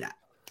can say that.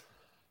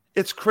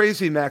 It's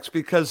crazy, Max,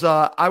 because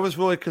I was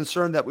really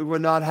concerned that we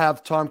would not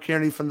have Tom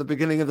Kearney from the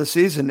beginning of the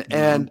season. Mm-hmm.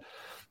 And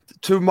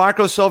to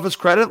Marco Silva's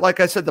credit, like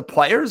I said, the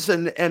players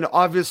and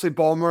obviously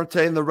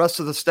Balmerte and the rest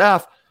of the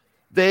staff,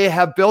 they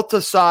have built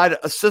a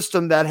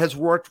system that has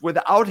worked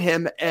without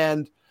him.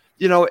 And,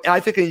 I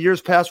think in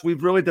years past,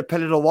 we've really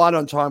depended a lot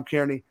on Tom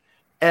Kearney.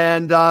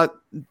 And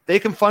they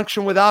can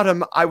function without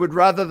him. I would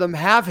rather them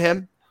have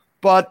him,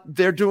 but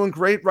they're doing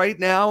great right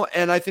now.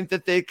 And I think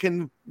that they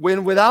can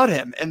win without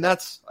him. And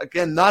that's,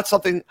 again, not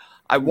something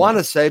I want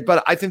to say,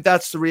 but I think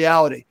that's the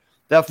reality,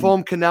 that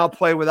Fulham can now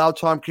play without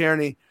Tom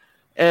Kearney.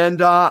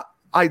 And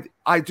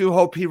I do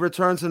hope he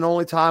returns, and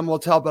only time will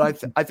tell.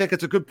 But I think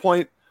it's a good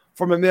point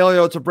from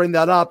Emilio to bring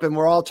that up. And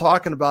we're all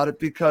talking about it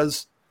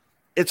because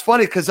it's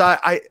funny because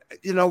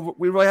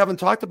we really haven't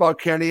talked about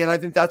Kearney. And I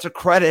think that's a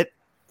credit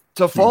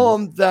to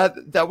Fulham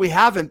that we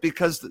haven't,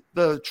 because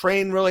the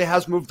train really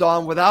has moved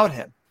on without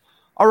him.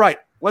 All right,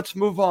 let's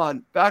move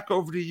on. Back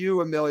over to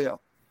you, Emilio.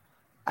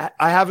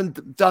 I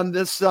haven't done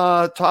this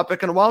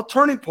topic in a while.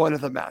 Turning point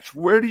of the match.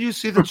 Where do you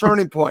see the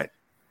turning point?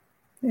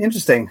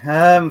 Interesting.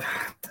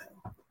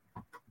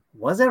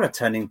 Was there a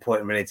turning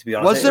point, really, to be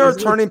honest? Was there a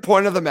turning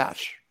point of the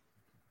match?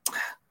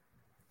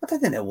 I don't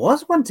think there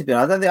was one, to be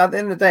honest. At the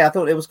end of the day, I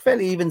thought it was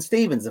fairly even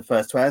Stevens the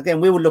first 20. Again,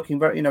 we were looking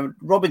very,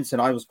 Robinson,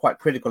 I was quite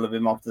critical of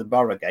him after the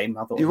Borough game.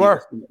 I thought you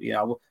were.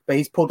 But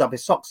he's pulled up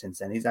his socks since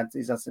then. He's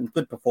had some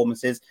good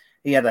performances.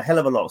 He had a hell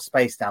of a lot of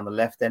space down the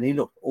left, and he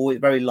looked always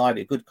very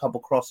lively. A good couple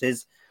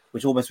crosses,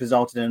 which almost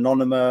resulted in an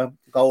Onuma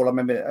goal. I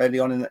remember early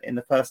on in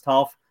the first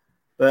half.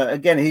 But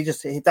again,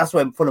 that's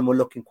when Fulham were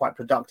looking quite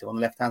productive on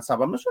the left-hand side.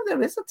 But I'm not sure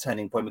there is a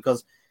turning point,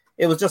 because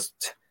it was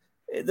just...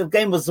 The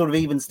game was sort of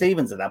even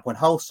Stevens at that point.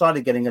 Hull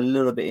started getting a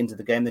little bit into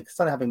the game. They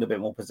started having a bit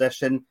more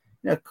possession,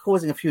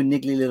 causing a few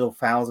niggly little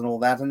fouls and all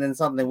that. And then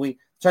suddenly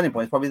turning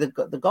point is probably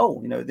the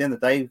goal. At the end of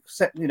the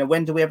day,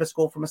 when do we ever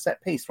score from a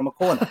set piece, from a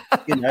corner?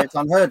 It's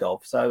unheard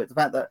of. So it's the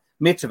fact that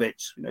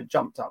Mitrovic,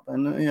 jumped up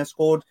and,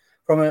 scored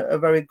from a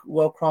very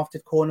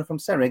well-crafted corner from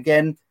Seri.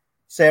 Again,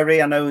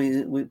 Seri, I know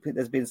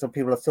there's been some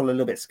people are still a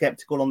little bit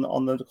sceptical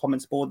on the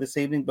comments board this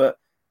evening, but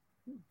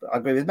I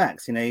agree with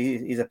Max.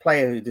 He's a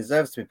player who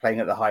deserves to be playing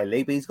at the high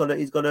league, but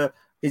he's got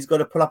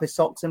to pull up his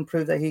socks and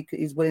prove that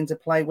he's willing to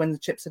play when the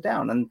chips are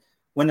down. And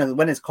when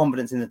there's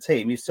confidence in the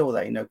team, you saw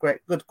that.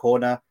 Great, good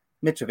corner.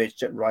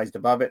 Mitrovic rised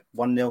above it.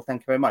 1-0.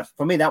 Thank you very much.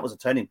 For me, that was a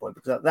turning point,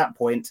 because at that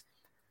point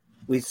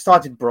we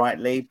started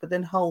brightly, but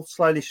then Hull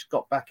slowly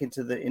got back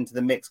into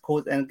the mix.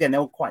 And again, they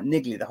were quite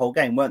niggly the whole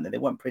game, weren't they? They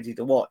weren't pretty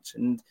to watch.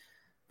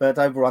 But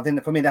overall, I think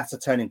that for me, that's a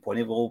turning point.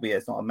 Albeit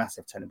it's not a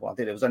massive turning point. I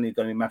think it was only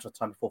going to be a matter of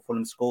time before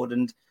Fulham scored.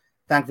 And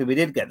thankfully, we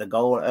did get the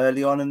goal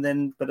early on.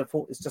 But I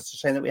thought it's just a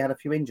shame that we had a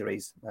few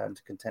injuries to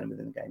contend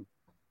with in the game.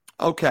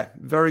 Okay,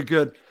 very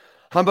good.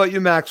 How about you,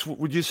 Max?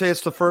 Would you say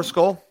it's the first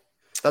goal?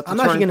 I'm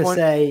actually going to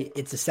say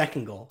it's the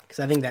second goal, because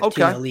I think that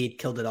 2-0 lead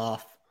killed it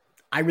off.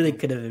 I really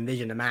could have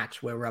envisioned a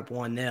match where we're up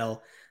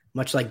 1-0,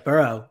 much like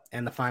Borough,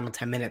 and the final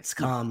 10 minutes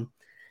come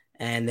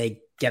and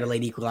they get a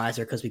late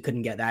equalizer because we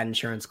couldn't get that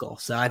insurance goal.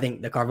 So I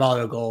think the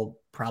Carvalho goal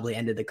probably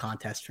ended the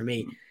contest for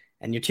me.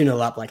 And you're 2-0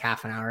 up like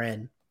half an hour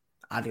in.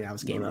 I think that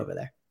was game over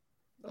there.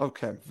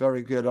 Okay,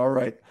 very good. All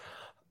right.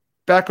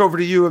 Back over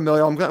to you,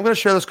 Emilio. I'm going to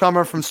share this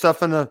comment from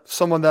Stefan,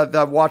 someone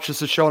that watches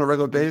the show on a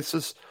regular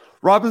basis.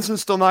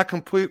 Robinson's still not a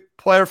complete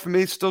player for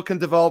me, still can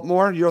develop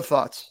more. Your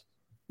thoughts?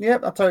 Yeah,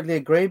 I totally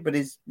agree. But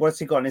what's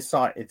he got on his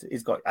side?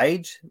 He's got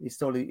age. He's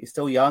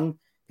still young.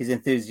 He's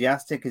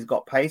enthusiastic. He's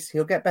got pace.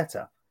 He'll get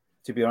better.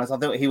 To be honest, I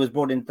thought he was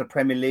brought into the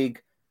Premier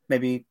League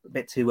maybe a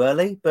bit too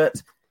early,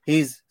 but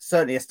he's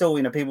certainly still,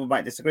 people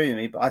might disagree with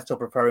me, but I still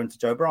prefer him to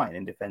Joe Bryan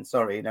in defence.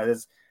 Sorry,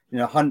 there's,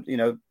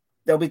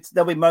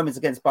 there'll be moments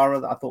against Borough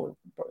that I thought,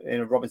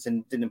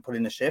 Robinson didn't put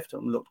in a shift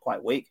and looked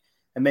quite weak.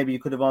 And maybe you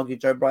could have argued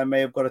Joe Bryan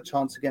may have got a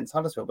chance against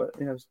Huddersfield, but,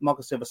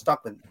 Marco Silva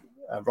stuck with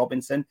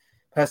Robinson,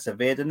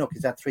 persevered, and look,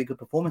 he's had 3 good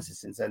performances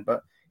since then.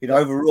 But,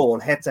 overall,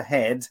 head to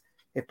head,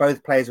 if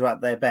both players were at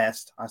their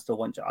best, I still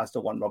want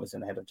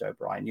Robinson ahead of Joe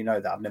Bryan. You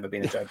know that I've never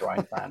been a Joe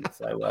Bryan fan.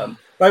 So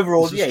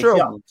overall, he's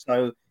young,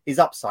 so he's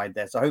upside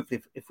there. So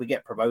hopefully, if we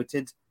get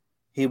promoted,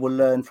 he will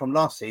learn from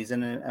last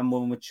season and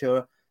will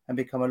mature and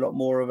become a lot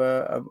more of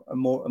a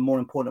more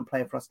important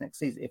player for us next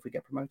season if we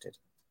get promoted.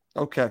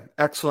 Okay,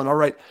 excellent. All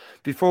right,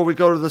 before we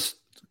go to this,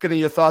 getting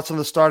your thoughts on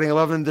the starting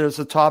 11, there's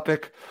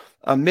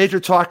a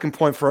major talking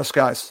point for us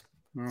guys.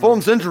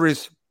 Fulham's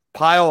injuries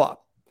pile up.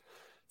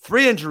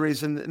 3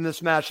 injuries in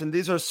this match, and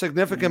these are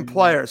significant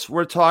players.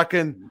 We're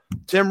talking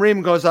Tim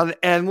Ream goes on.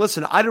 And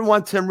listen, I didn't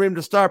want Tim Ream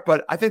to start,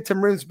 but I think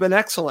Tim Ream's been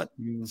excellent.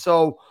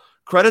 So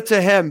credit to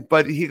him,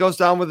 but he goes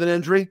down with an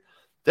injury.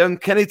 Then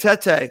Kenny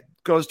Tete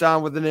goes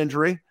down with an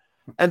injury.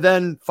 And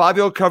then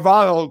Fabio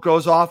Carvalho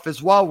goes off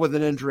as well with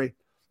an injury.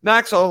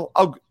 Max,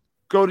 I'll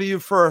go to you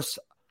first.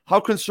 How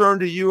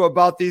concerned are you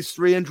about these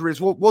 3 injuries?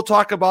 We'll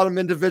talk about them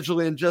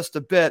individually in just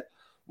a bit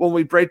when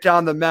we break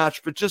down the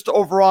match. But just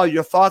overall,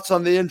 your thoughts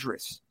on the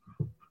injuries?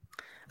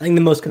 I think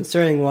the most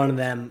concerning one of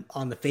them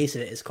on the face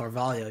of it is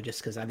Carvalho, just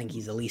because I think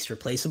he's the least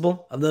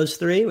replaceable of those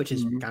 3, which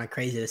is kind of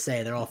crazy to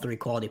say. They're all 3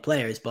 quality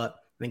players, but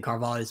I think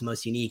Carvalho is the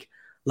most unique.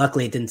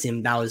 Luckily, it didn't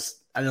seem that was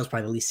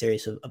probably the least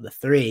serious of the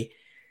 3.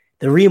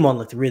 The Ream one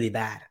looked really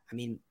bad. I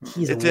mean,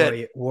 he's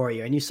a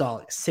warrior. And you saw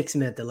a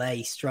 6-minute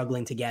delay,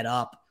 struggling to get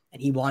up,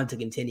 and he wanted to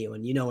continue.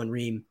 And when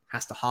Ream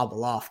has to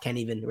hobble off, couldn't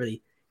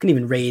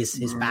even raise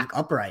his back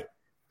upright.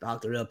 That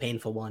looked a real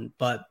painful one.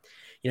 But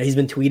he's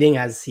been tweeting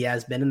as he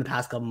has been in the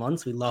past couple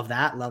months. We love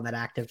that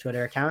active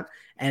Twitter account.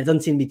 And it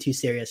doesn't seem to be too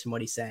serious from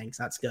what he's saying.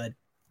 So that's good.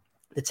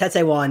 The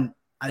Tete one,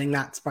 I think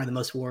that's probably the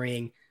most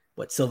worrying,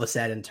 what Silva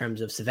said in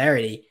terms of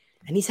severity.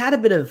 And he's had a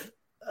bit of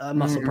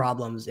muscle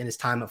problems in his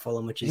time at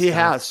Fulham, which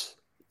is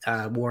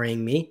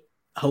worrying me.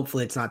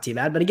 Hopefully it's not too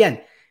bad. But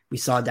again, we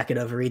saw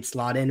Decado Farid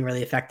slot in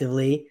really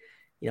effectively.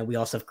 We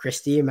also have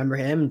Christie, remember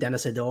him,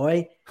 Dennis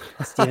Adoy,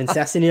 Steven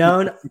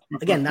Sessegnon.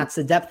 Again, that's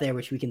the depth there,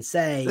 which we can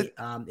say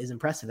is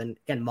impressive. And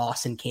again,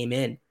 Mawson came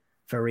in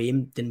for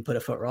Ream, didn't put a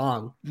foot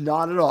wrong.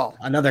 Not at all.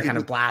 Another kind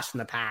of blast from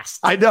the past.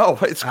 I know.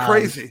 It's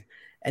crazy.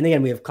 And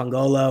again, we have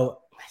Congolo.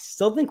 I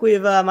still think we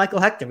have Michael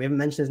Hector. We haven't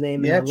mentioned his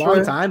name in a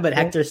long time, but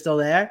Hector's still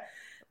there.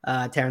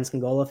 Terence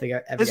Congolo.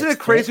 Isn't it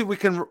crazy we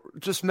can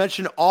just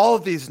mention all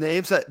of these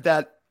names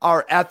that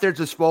are at their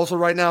disposal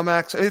right now,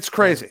 Max? It's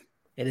crazy.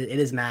 It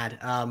is mad,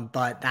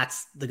 but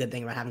that's the good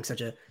thing about having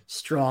such a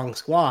strong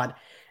squad.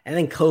 And I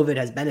think COVID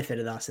has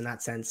benefited us in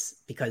that sense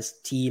because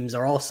teams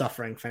are all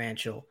suffering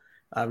financial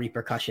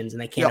repercussions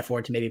and they can't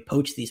afford to maybe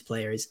poach these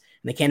players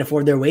and they can't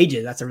afford their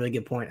wages. That's a really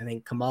good point. I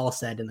think Kamal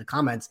said in the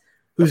comments,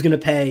 who's going to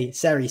pay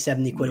Seri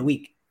 70 quid a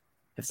week?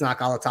 If it's not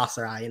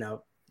Galatasaray,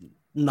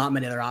 not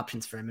many other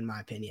options for him, in my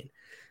opinion.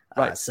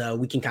 Right. So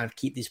we can kind of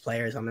keep these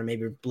players on their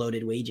maybe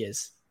bloated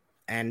wages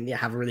and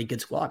have a really good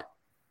squad.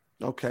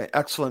 Okay,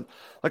 excellent.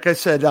 Like I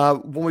said,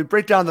 when we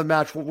break down the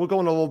match, we'll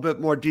go into a little bit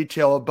more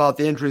detail about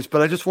the injuries,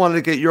 but I just wanted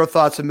to get your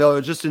thoughts,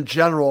 Emilio, just in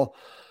general.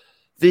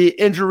 The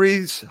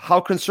injuries, how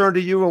concerned are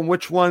you and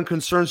which one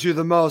concerns you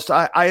the most?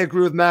 I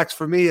agree with Max.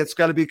 For me, it's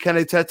got to be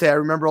Kenny Tete. I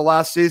remember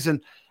last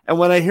season, and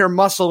when I hear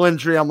muscle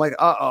injury, I'm like,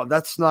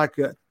 that's not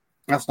good.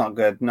 That's not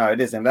good. No, it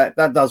isn't.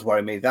 That does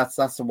worry me. That's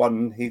the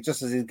one. He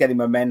just as he's getting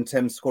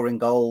momentum, scoring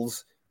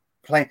goals,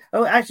 playing.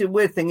 Oh, actually,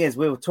 weird thing is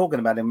we were talking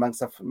about him amongst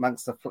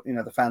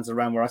the fans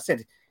around where I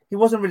said he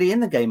wasn't really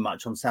in the game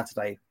much on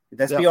Saturday.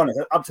 Let's be honest,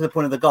 up to the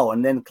point of the goal,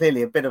 and then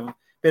clearly a bit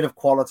of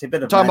quality, a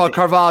bit of talking magic. About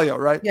Carvalho,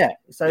 right? Yeah.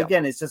 So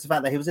again, it's just the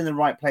fact that he was in the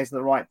right place at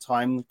the right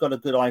time, got a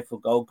good eye for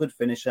goal, good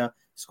finisher,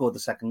 scored the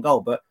second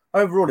goal. But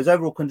overall, his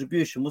overall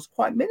contribution was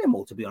quite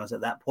minimal, to be honest,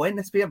 at that point.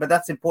 But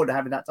that's important,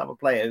 having that type of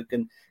player who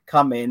can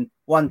come in,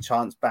 one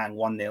chance, bang,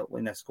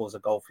 1-0, scores a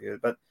goal for you.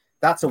 But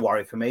that's a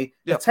worry for me.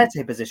 The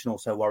Tete position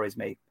also worries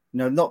me.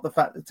 Not the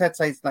fact that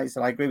Tete, like I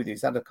said, I agree with you.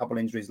 He's had a couple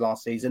of injuries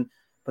last season,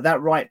 but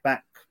that right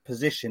back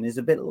position is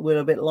we're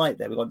a bit light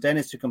there. We've got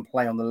Dennis who can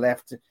play on the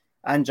left,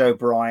 and Joe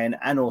Bryan,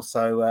 and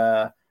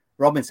also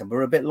Robinson.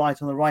 We're a bit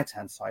light on the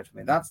right-hand side for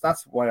me.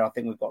 That's where I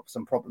think we've got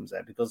some problems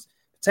there, because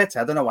Tete,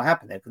 I don't know what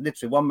happened there, because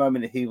literally one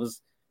moment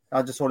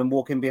I just saw him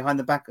walking behind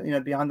the back,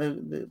 behind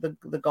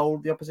the goal,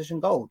 the opposition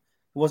goal.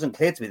 It wasn't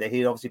clear to me that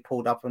he obviously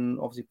pulled up and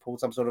obviously pulled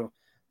some sort of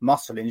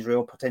muscle injury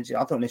or potentially,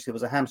 I thought initially it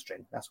was a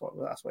hamstring. That's what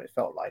it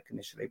felt like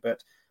initially.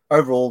 But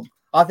overall,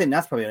 I think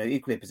that's probably an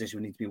equally a position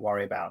we need to be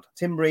worried about.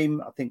 Tim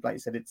Ream, I think, like you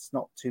said, it's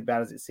not too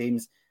bad as it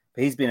seems.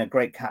 But he's been a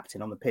great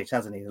captain on the pitch,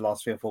 hasn't he? The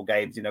last 3 or 4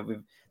 games,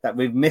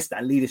 we've missed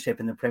that leadership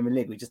in the Premier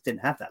League. We just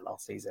didn't have that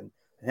last season.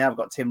 And now I've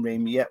got Tim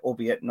Ream,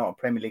 albeit not a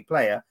Premier League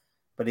player,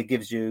 but it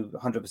gives you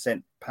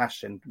 100%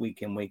 passion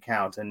week in, week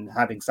out. And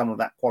having some of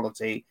that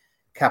quality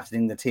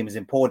captaining the team is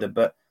important.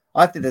 But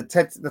I think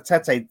the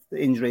Tete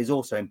injury is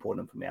also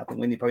important for me. I think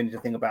we probably need to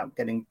think about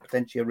getting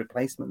potentially a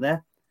replacement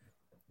there.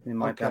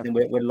 I think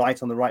we're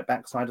light on the right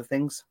back side of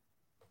things.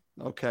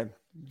 Okay,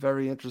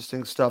 very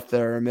interesting stuff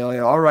there,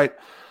 Emilio. All right.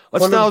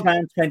 Let's now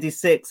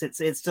 26.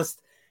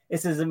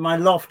 This is in my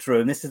loft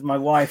room. This is my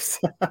wife's.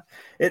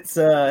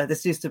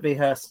 This used to be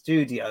her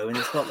studio, and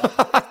it's not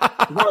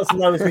as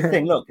low as you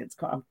think. Look, it's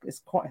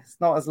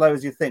not as low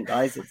as you think,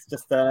 guys. It's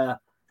just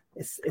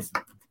it's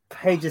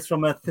pages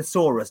from a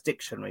thesaurus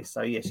dictionary.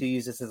 So yeah, she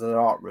uses this as an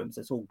art room. So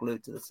it's all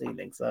glued to the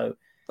ceiling. So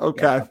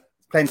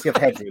plenty of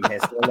headroom here.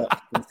 So look,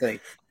 you can see.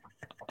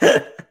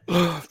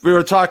 We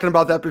were talking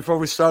about that before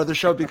we started the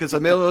show because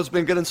Emilio's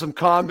been getting some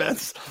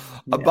comments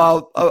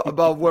about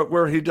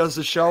where he does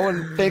the show,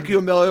 and thank you,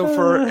 Emilio,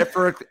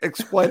 for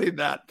explaining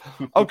that.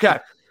 Okay,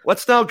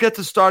 let's now get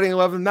to starting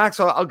 11. Max,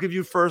 I'll give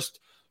you first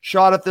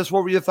shot at this.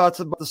 What were your thoughts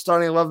about the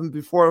starting 11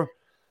 before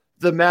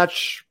the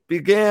match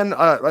began,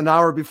 an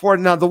hour before?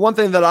 Now, the one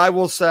thing that I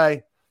will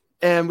say,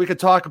 and we could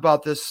talk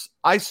about this,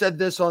 I said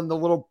this on the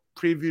little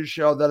preview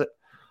show that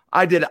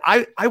I did.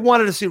 I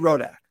wanted to see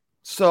Rodak.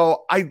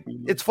 So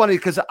it's funny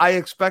because I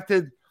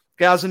expected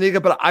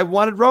Gazzaniga, but I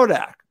wanted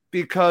Rodak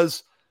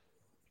because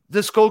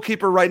this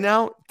goalkeeper right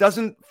now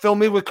doesn't fill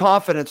me with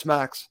confidence,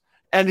 Max.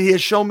 And he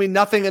has shown me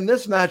nothing in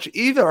this match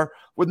either,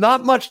 with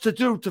not much to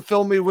do to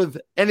fill me with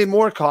any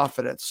more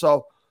confidence.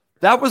 So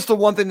that was the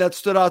one thing that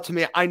stood out to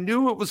me. I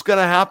knew it was going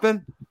to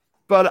happen,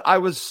 but I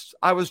was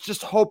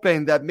just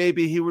hoping that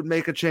maybe he would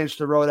make a change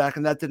to Rodak,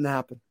 and that didn't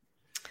happen.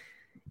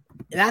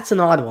 That's an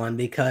odd one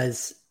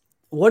because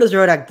what has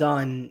Rodak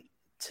done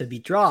to be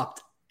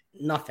dropped?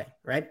 Nothing,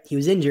 right? He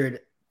was injured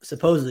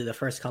supposedly the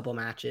first couple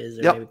matches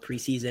or maybe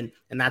preseason,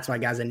 and that's why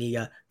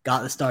Gazzaniga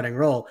got the starting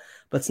role.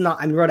 But it's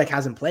not. I mean, Rodak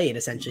hasn't played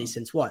essentially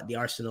since what? The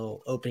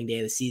Arsenal opening day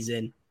of the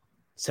season,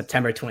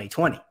 September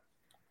 2020.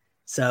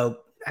 So,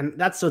 and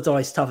that's what's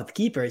always tough with the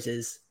keepers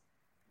is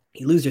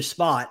you lose your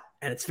spot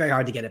and it's very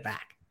hard to get it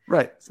back.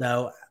 Right.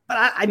 So, but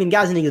I mean,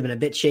 Gazzaniga's been a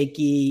bit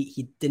shaky.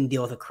 He didn't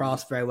deal with a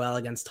cross very well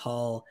against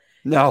Hull.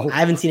 No. I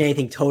haven't seen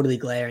anything totally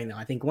glaring, though.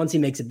 I think once he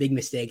makes a big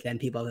mistake, then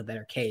people have a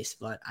better case.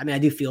 But, I mean, I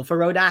do feel for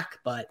Rodak,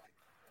 but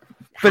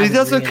he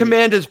doesn't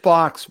command his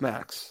box,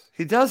 Max.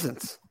 He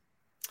doesn't.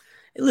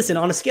 Listen,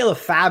 on a scale of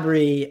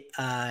Fabry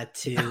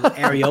to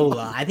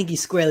Areola, I think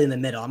he's squarely in the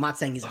middle. I'm not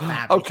saying he's a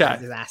Fabry. Okay. He's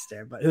a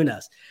disaster, but who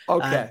knows?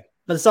 Okay.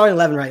 But the starting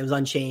 11, right, was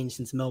unchanged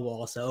since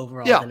Millwall, so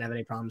overall, I didn't have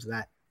any problems with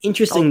that.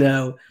 Interesting,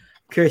 though,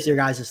 curious your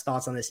guys'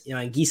 thoughts on this. You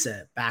know,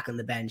 Anguissa back on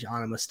the bench,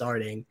 Onuma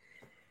starting.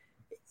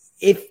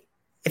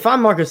 If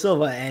I'm Marco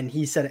Silva, and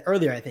he said it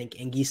earlier, I think,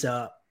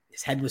 Anguissa,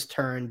 his head was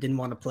turned, didn't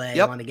want to play,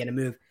 wanted to get a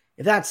move.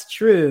 If that's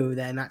true,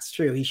 then that's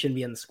true. He shouldn't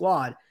be in the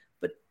squad.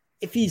 But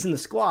if he's in the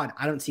squad,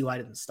 I don't see why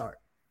he doesn't start.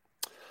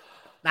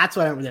 That's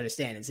what I don't really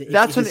understand.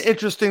 That's an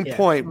interesting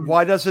point.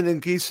 Why doesn't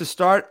Anguissa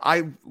start?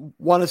 I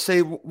want to say,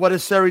 what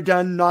has Seri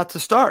done not to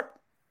start?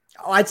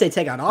 Oh, I'd say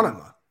take out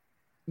Onuma.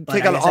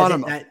 Take out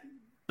Onuma.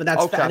 But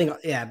that's fair. I think,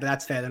 but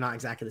that's fair. They're not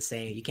exactly the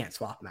same. You can't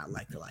swap them out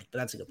like to like, but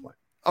that's a good point.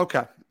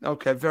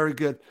 Okay. Very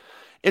good.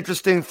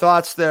 Interesting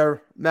thoughts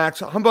there, Max.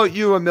 How about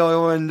you,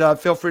 Emilio? And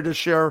feel free to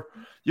share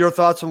your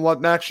thoughts on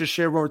what Max just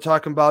shared when we're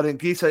talking about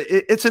Anguissa.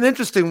 It's an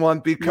interesting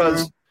one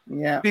because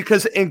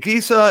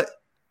Anguissa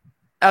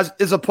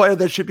is a player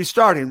that should be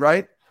starting,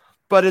 right?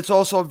 But it's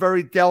also a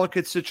very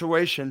delicate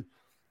situation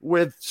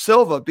with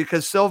Silva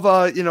because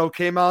Silva,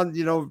 came out,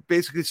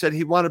 basically said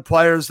he wanted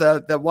players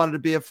that wanted to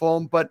be at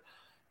Fulham. But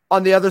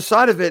on the other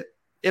side of it,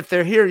 if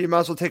they're here, you might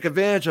as well take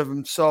advantage of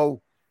them.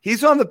 So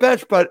he's on the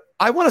bench, but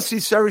I want to see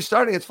Seri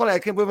starting. It's funny. I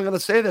can't believe I'm going to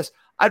say this.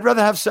 I'd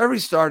rather have Seri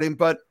starting,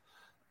 but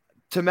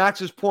to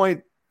Max's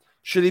point,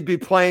 should he be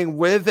playing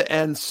with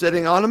and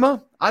sitting on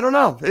him? I don't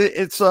know.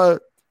 It's a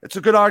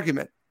good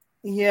argument.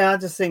 Yeah, I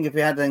just think if we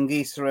had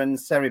Anguissa and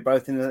Seri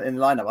both in the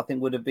lineup, I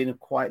think would have been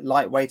quite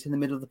lightweight in the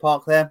middle of the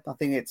park there. I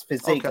think it's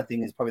physique. I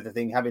think is probably the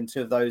thing. Having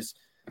two of those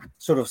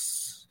sort of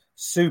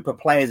super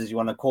players, as you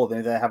want to call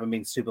them, they haven't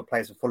been super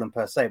players for Fulham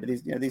per se, but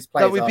these players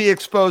that would be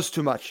exposed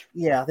too much.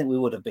 Yeah, I think we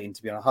would have been,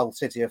 to be honest. Hull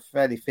City, a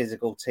fairly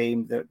physical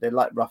team. They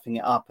like roughing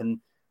it up, and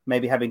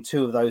maybe having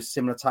two of those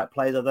similar type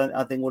players,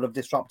 I think would have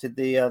disrupted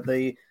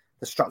the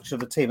structure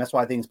of the team. That's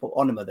why I think it's put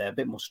Onuma there, a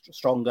bit more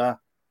stronger,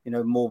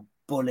 more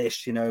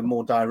bullish,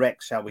 more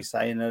direct, shall we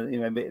say, and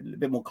a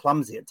bit more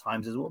clumsy at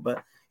times as well.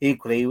 But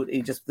equally,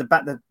 he just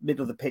the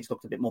middle of the pitch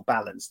looked a bit more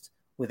balanced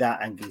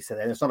without Anguissa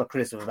there. It's not a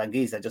criticism of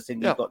Anguissa. I just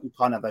think you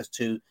can't have those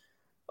two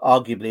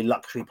arguably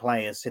luxury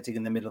players sitting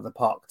in the middle of the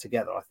park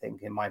together, I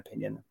think, in my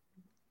opinion.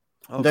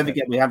 Okay. Don't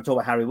forget, we haven't talked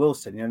about Harry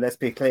Wilson. Let's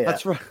be clear.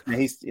 That's right.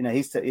 He's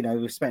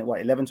we've spent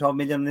 11, 12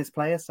 million on this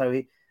player.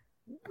 So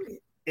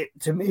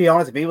to me,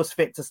 honestly, if he was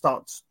fit to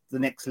start the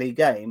next league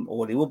game,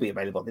 or he will be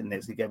available in the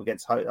next league game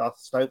against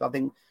Stoke, I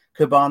think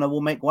Cabana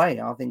will make way.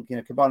 I think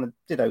Cabana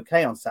did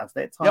okay on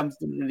Saturday. At times,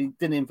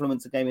 didn't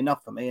influence the game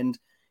enough for me, and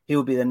he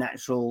will be the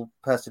natural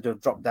person to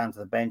have dropped down to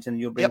the bench, and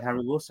you'll bring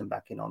Harry Wilson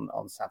back in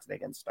on Saturday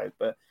against Stoke.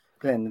 But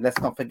Glenn, let's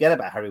not forget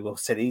about Harry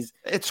Wilson.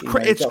 It's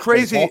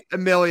crazy,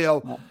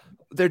 Emilio. Yeah.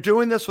 They're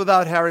doing this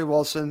without Harry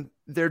Wilson.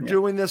 They're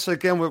doing this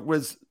again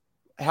with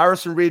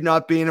Harrison Reed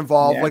not being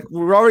involved. Yeah. Like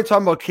we're already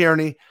talking about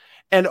Kearney.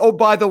 And, oh,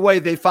 by the way,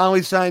 they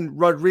finally signed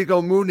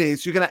Rodrigo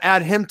Muniz. You're going to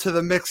add him to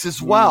the mix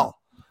as well.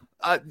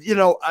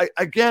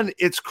 Again,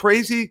 it's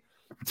crazy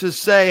to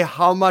say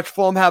how much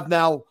Fulham have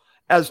now,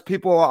 as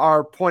people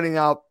are pointing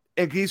out.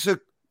 Anguissa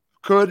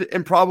could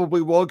and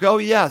probably will go,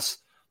 yes.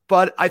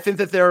 But I think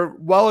that they're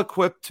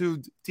well-equipped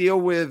to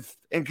deal with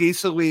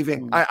Anguissa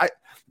leaving. Let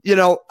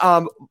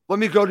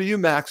me go to you,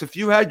 Max. If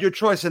you had your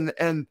choice,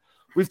 and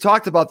we've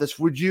talked about this,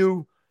 would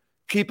you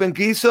keep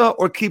Anguissa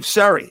or keep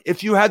Seri?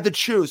 If you had to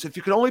choose, if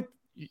you could only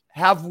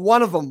have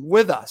one of them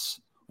with us,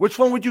 which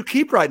one would you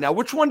keep right now?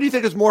 Which one do you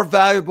think is more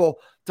valuable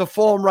to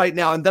Fulham right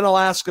now? And then I'll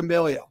ask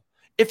Emilio.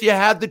 If you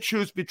had to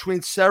choose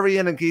between Seri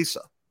and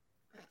Anguissa.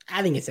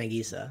 I think it's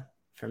Anguissa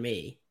for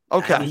me.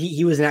 Okay. I mean,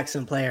 he was an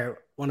excellent player,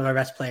 one of our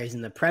best players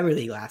in the Premier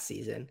League last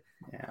season.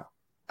 Yeah.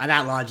 By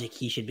that logic,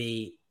 he should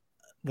be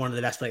one of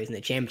the best players in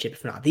the championship,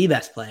 if not the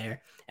best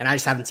player. And I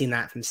just haven't seen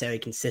that from Seri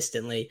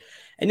consistently.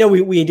 I know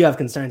we do have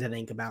concerns, I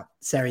think, about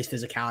Seri's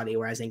physicality,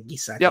 whereas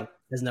Anguissa, I think,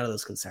 there's none of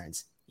those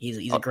concerns.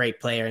 He's a great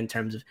player in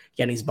terms of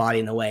getting his body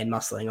in the way and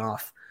muscling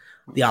off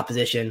the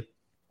opposition.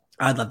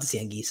 I'd love to see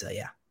Anguissa,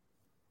 yeah.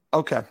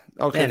 Okay.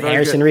 And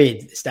Harrison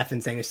Reed,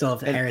 Stefan saying we still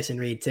have Harrison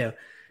Reed too. Yep.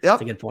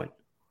 That's a good point.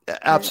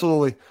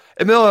 Absolutely.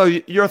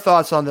 Emilio, your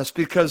thoughts on this?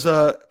 Because,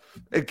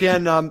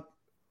 again,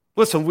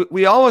 listen,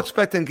 we all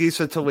expect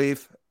Anguissa to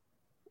leave.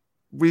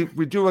 We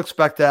do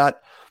expect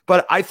that.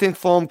 But I think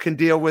Fulham can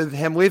deal with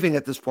him leaving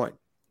at this point.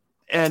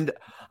 And,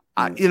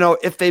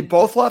 if they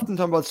both left, and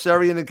talking about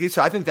Seri and Anguissa,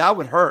 I think that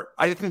would hurt.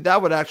 I think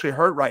that would actually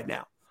hurt right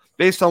now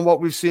based on what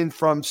we've seen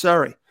from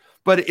Seri.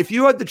 But if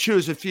you had to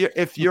choose,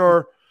 if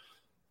you're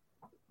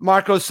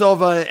Marco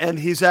Silva and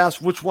he's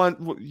asked which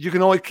one, you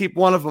can only keep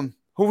one of them,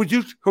 who would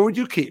you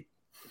keep?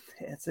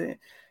 It's an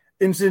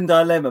interesting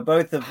dilemma.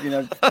 Both have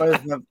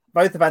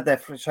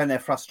had shown their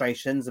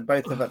frustrations, and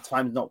both have at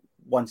times not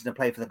wanting to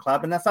play for the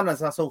club. And sometimes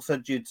that's also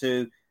due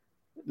to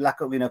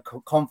lack of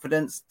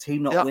confidence,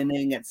 team not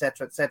winning,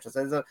 etc., etc. So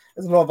there's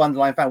a lot of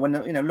underlying factors. When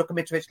look at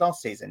Mitrovic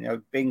last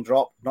season, being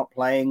dropped, not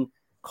playing,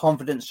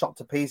 confidence shot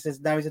to pieces.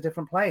 Now he's a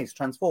different player. He's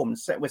transformed.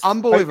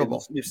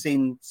 Unbelievable. We've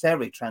seen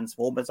Seri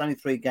transform, but it's only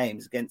 3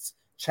 games against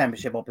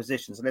Championship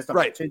opposition, so let's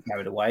not get too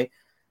carried away.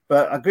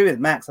 But I agree with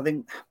Max. I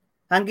think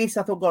Anguissa,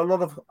 I thought, got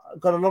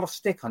a lot of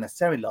stick on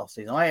Seri last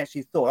season. I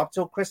actually thought up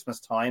till Christmas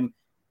time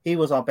he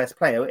was our best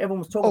player. Everyone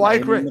was talking about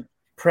him in the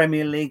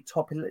Premier League,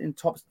 top 11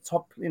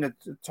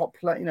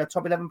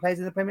 players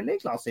in the Premier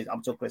League last season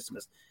up till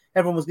Christmas.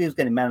 He was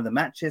getting man of the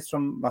matches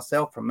from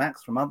myself, from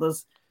Max, from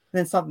others. And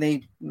then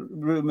suddenly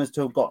rumours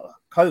to have got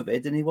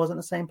COVID, and he wasn't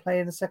the same player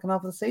in the second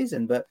half of the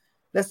season. But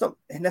let's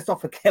not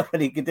forget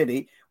what he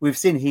did. We've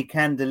seen he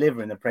can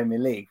deliver in the Premier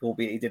League,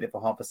 albeit he did it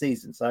for half a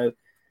season. So.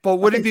 But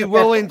would he be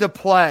willing to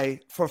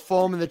play for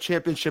Fulham in the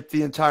Championship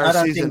the entire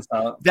season?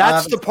 So.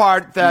 That's the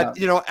part that,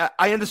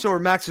 I understand where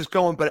Max is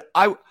going, but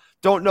I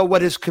don't know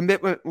what his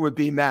commitment would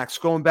be, Max,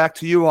 going back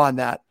to you on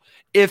that,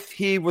 if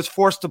he was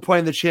forced to play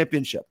in the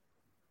Championship.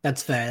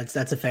 That's fair.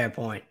 That's a fair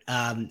point.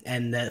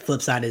 And the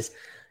flip side is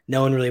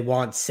no one really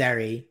wants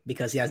Seri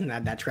because he hasn't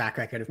had that track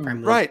record of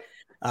Premier League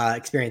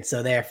experience.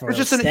 So therefore, it's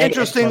just an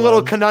interesting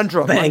little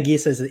conundrum. But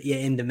Anguissa's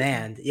in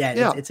demand.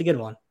 Yeah. It's a good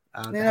one.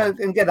 And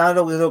again, I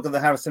don't look at the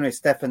Harrison Reed.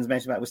 Stefan's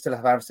mentioned about we still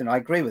have Harrison. I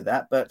agree with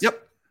that. But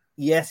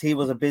yes, he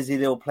was a busy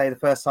little player the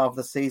first half of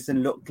the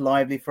season, looked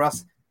lively for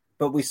us.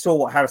 But we saw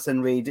what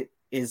Harrison Reed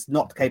is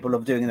not capable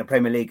of doing in the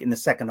Premier League in the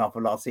second half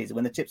of last season.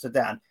 When the chips are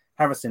down,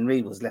 Harrison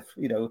Reed was left,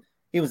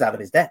 he was out of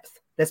his depth.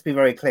 Let's be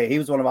very clear. He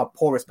was one of our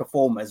poorest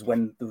performers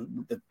when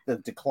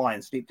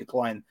the steep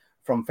decline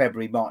from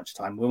February, March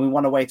time. When we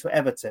won away to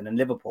Everton and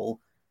Liverpool,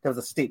 there was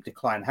a steep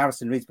decline.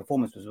 Harrison Reed's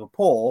performances were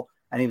poor,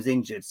 and he was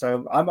injured.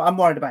 So I'm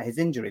worried about his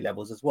injury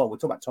levels as well. We're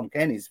talking about Tom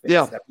Kenny's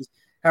fitness levels.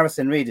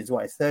 Harrison Reed is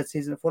his third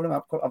season at Fulham.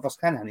 I've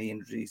lost count how many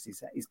injuries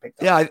he's picked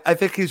up. Yeah, I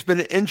think he's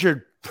been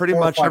injured pretty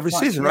much every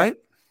season, right?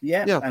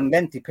 Yeah, and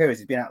lengthy periods.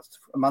 He's been out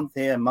a month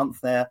here, a month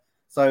there.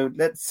 So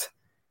the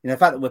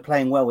fact that we're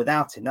playing well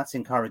without him, that's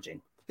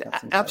encouraging.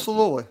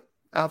 Absolutely.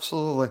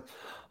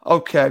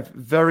 Okay,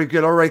 very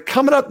good. All right,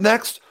 coming up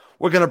next,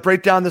 we're going to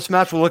break down this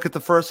match. We'll look at the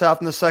first half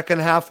and the second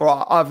half. We'll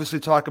obviously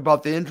talk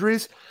about the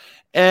injuries.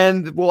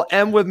 And we'll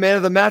end with man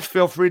of the match.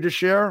 Feel free to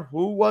share.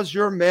 Who was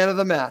your man of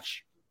the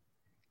match?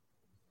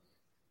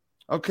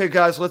 Okay,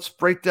 guys, let's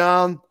break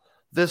down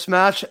this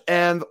match.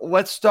 And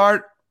let's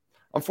start.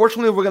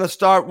 Unfortunately, we're going to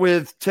start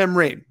with Tim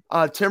Ream.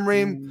 Tim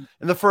Ream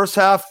in the first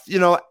half,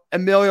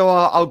 Emilio,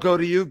 I'll go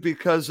to you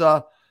because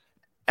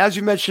as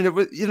you mentioned, it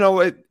was,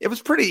 it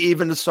was pretty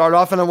even to start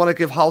off. And I want to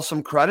give Hull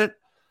some credit.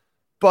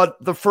 But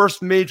the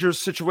first major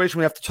situation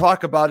we have to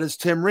talk about is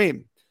Tim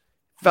Ream.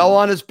 Fell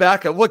on his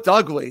back. It looked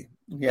ugly.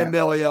 Yeah.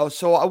 Emilio.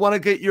 So I want to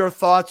get your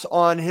thoughts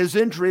on his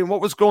injury and what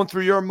was going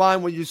through your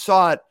mind when you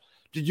saw it.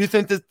 Did you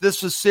think that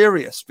this was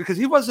serious? Because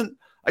he wasn't,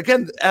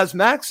 again, as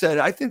Max said,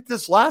 I think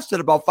this lasted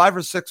about 5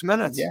 or 6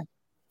 minutes. Yeah.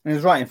 And it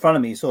was right in front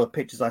of me. You saw the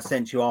pictures I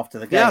sent you after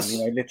the game,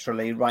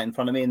 literally right in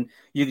front of me. And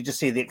you could just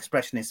see the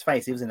expression in his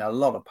face. He was in a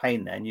lot of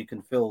pain there, and you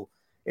can feel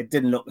it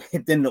didn't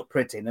look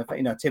pretty.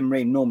 And, Tim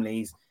Ream,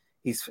 normally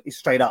he's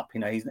straight up,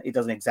 he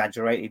doesn't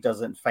exaggerate. He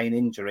doesn't feign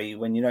injury.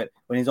 When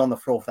he's on the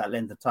floor for that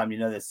length of time,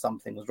 there's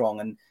something was wrong.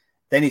 And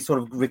then he sort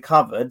of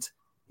recovered.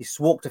 He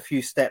walked a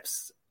few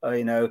steps,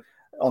 on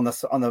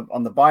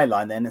the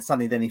byline then, and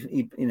suddenly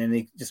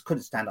he just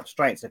couldn't stand up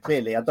straight. So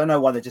clearly, I don't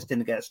know why they just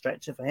didn't get a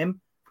stretcher for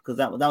him, because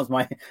that was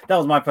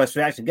my first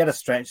reaction. Get a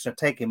stretcher,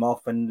 take him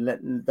off,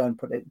 and don't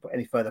put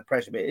any further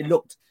pressure. But it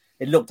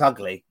looked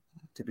ugly,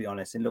 to be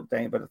honest. It looked,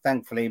 but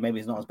thankfully, maybe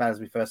it's not as bad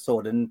as we first saw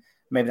it. And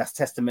maybe that's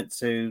testament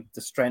to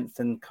the strength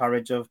and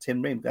courage of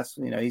Tim Ream. That's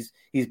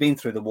he's been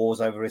through the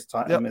wars over his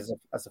time as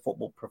a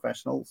football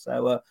professional.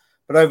 So,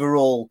 but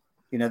overall,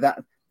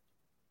 that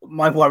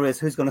my worry is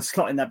who's going to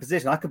slot in that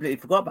position. I completely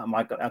forgot about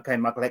Michael. Okay,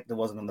 Michael Hector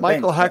wasn't on the bench.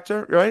 Michael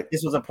Hector, right?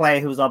 This was a player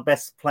who was our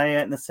best player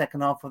in the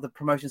second half of the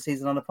promotion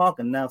season on the park,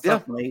 and now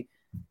suddenly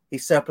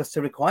he's surplus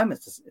to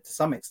requirements to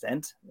some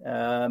extent.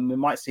 We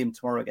might see him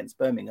tomorrow against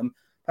Birmingham.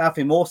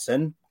 Alfie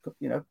Mawson, I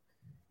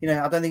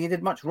don't think he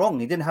did much wrong.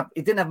 He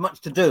didn't have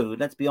much to do.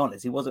 Let's be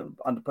honest. He wasn't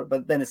under,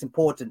 but then it's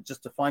important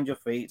just to find your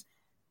feet,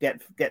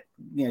 get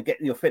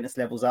your fitness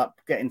levels up,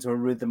 get into a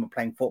rhythm of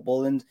playing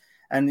football, and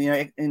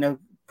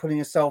putting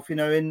yourself in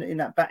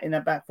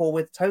that back four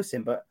with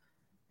Tosin. But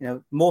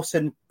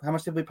Mawson, how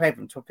much did we pay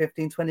for him?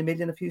 15, 20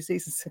 million a few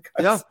seasons ago.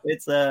 Yeah.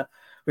 It's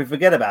we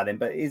forget about him,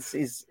 but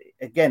is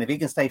again, if he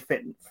can stay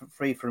fit,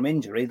 free from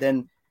injury,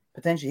 then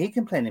potentially he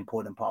can play an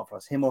important part for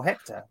us, him or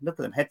Hector. Look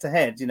at them head to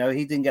head.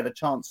 He didn't get a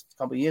chance a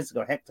couple of years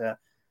ago. Hector,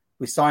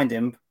 we signed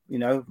him,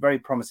 very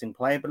promising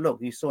player, but look,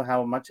 you saw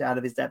how much out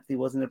of his depth he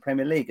was in the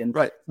Premier League. And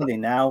really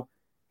now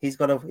he's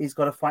got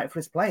to fight for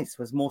his place.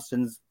 Whereas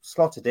Mawson's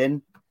slotted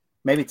in,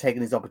 maybe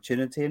taking his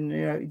opportunity, and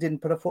he didn't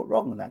put a foot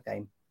wrong in that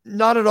game.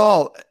 Not at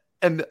all,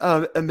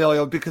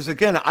 Emilio, because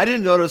again, I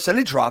didn't notice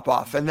any drop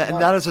off, and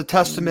that is a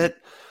testament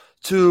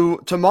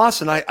to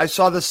Mawson. I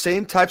saw the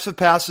same types of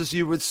passes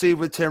you would see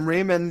with Tim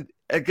Ream, and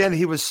again,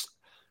 he was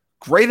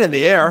great in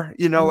the air.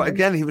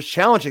 Again, he was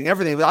challenging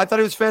everything. I thought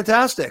he was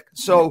fantastic.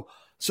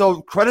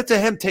 So credit to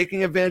him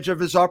taking advantage of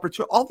his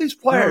opportunity. All these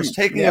players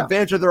taking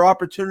advantage of their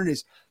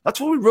opportunities. That's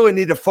what we really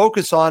need to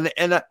focus on.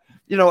 And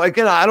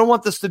again, I don't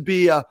want this to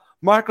be a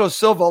Marco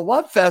Silva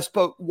love fest,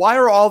 but why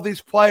are all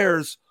these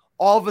players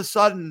all of a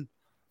sudden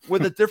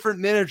with a different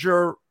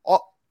manager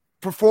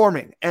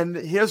performing? And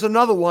here's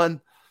another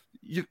one.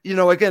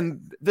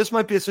 Again, this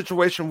might be a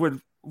situation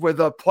with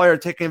a player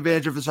taking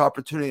advantage of his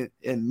opportunity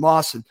in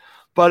Mawson.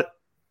 But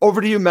over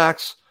to you,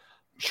 Max.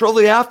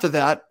 Shortly after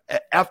that,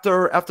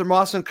 after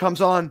Mawson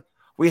comes on,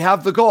 we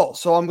have the goal.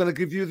 So I'm going to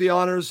give you the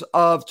honors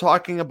of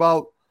talking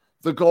about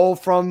the goal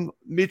from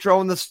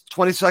Mitro in this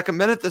 22nd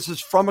minute. This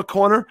is from a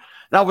corner.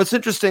 Now, what's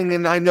interesting,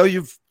 and I know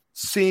you've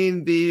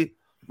seen the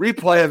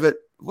replay of it,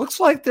 looks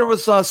like there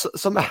was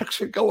some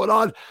action going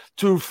on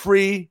to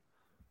free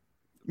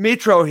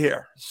Mitro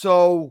here.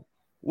 So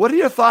what are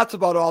your thoughts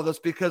about all this?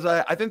 Because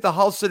I think the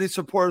Hull City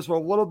supporters were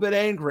a little bit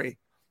angry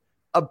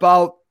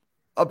about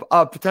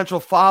a potential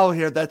foul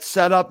here that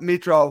set up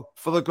Mitro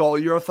for the goal.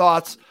 Your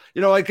thoughts?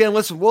 Again,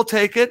 listen, we'll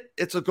take it.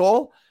 It's a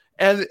goal.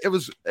 And it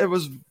was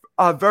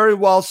very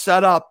well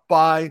set up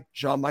by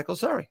Jean-Michel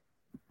Seri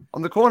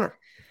on the corner.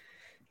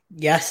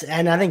 Yes,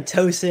 and I think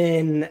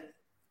Tosin,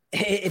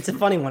 it's a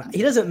funny one.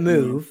 He doesn't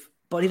move,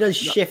 but he does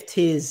shift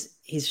his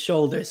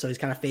shoulders, so he's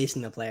kind of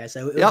facing the player.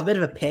 So it was a bit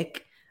of a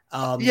pick.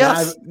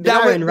 Yes,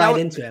 that went right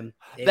into him.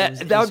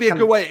 That would be a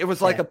good way. It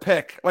was like a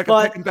pick, a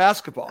pick in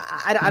basketball.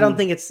 I don't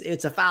think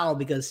it's a foul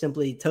because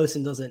simply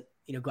Tosin doesn't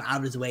go out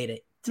of his way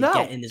to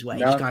get in his way.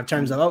 He just kind of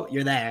turns up,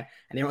 you're there,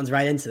 and he runs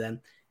right into them.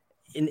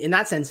 In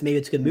that sense, maybe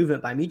it's good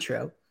movement by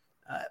Mitro.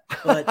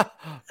 But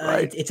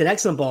it's an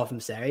excellent ball from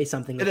Seri,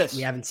 something that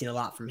we haven't seen a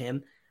lot from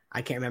him.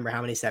 I can't remember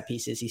how many set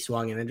pieces he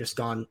swung and then just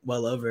gone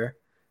well over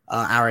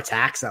our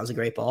attacks. That was a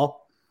great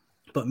ball.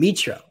 But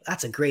Mitro,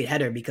 that's a great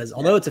header because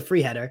although it's a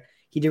free header,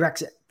 he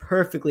directs it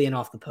perfectly and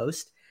off the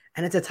post,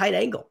 and it's a tight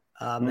angle.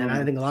 And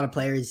I think a lot of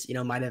players,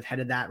 might have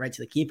headed that right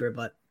to the keeper,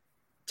 but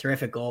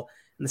terrific goal.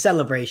 And the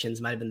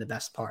celebrations might have been the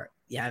best part.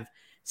 You have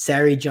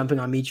Seri jumping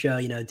on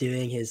Mitro,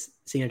 doing his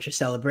signature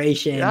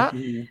celebration.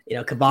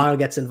 Yeah. Cabano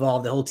gets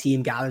involved. The whole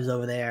team gathers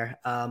over there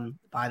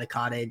by the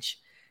cottage.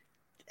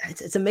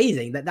 It's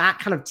amazing that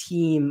kind of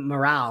team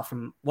morale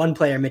from one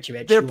player,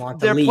 Mitrovic,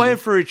 they're lead. Playing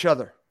for each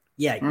other.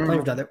 Yeah, playing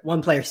for each other.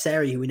 One player,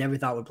 Seri, who we never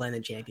thought would play in the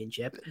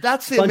championship.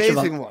 That's the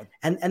amazing one.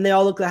 And they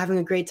all look like having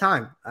a great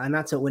time. And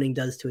that's what winning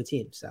does to a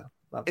team. So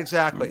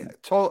exactly.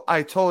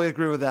 I totally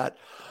agree with that.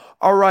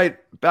 All right,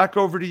 back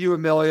over to you,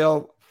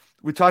 Emilio.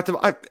 We talked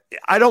about.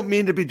 I don't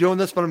mean to be doing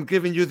this, but I'm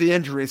giving you the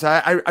injuries.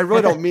 I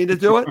really don't mean to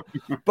do it,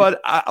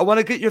 but I want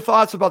to get your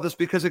thoughts about this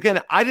because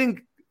again, I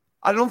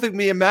don't think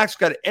me and Max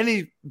got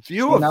any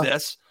view of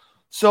this.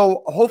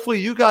 So hopefully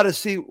you got to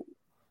see,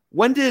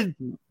 when did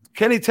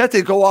Kenny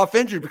Tete go off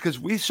injured? Because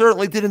we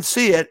certainly didn't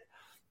see it.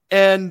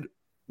 And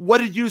what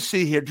did you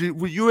see here?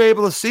 Were you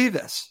able to see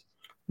this?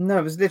 No,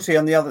 it was literally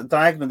on the other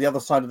diagonal, the other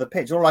side of the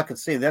pitch. All I could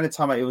see, the only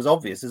time it was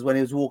obvious is when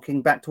he was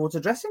walking back towards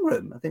the dressing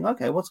room. I think,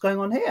 okay, what's going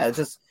on here?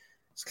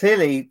 It's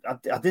clearly,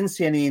 I didn't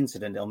see any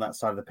incident on that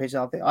side of the pitch.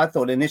 I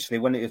thought initially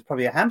when it was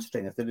probably a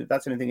hamstring. That's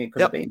the only thing it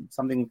could have been,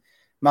 something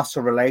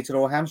muscle related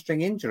or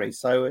hamstring injury.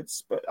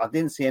 But I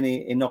didn't see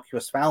any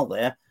innocuous foul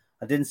there.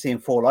 I didn't see him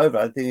fall over.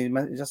 I think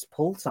he just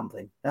pulled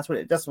something. That's what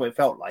it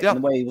felt like. And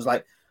the way he was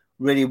like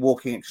really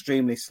walking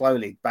extremely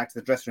slowly back to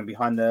the dressing room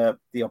behind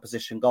the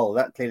opposition goal.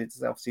 That clearly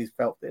obviously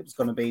felt it was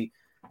going to be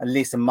at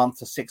least a month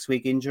to 6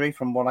 week injury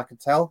from what I could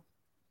tell.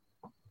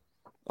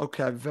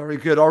 Okay, very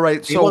good. All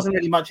right. He wasn't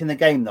really much in the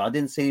game though. I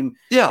didn't see him.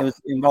 Yeah. He was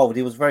involved.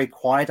 He was very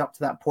quiet up to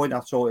that point. I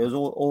saw it was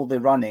all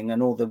the running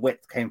and all the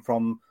width came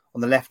from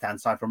on the left-hand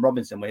side from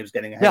Robinson, where he was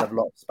getting ahead of a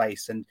lot of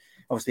space. And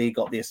obviously he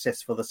got the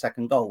assist for the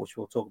second goal, which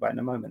we'll talk about in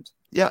a moment.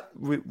 Yeah,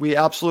 we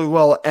absolutely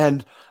will.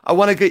 And I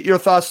want to get your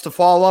thoughts to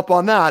follow up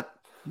on that.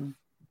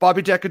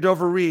 Bobby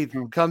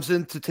Decordova-Reid comes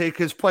in to take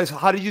his place.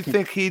 How do you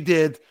think he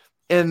did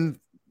in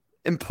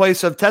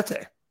place of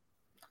Tete?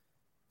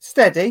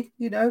 Steady,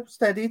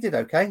 steady. He did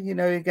okay.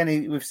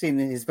 Again, we've seen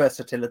his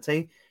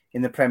versatility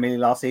in the Premier League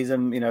last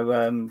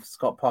season.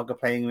 Scott Parker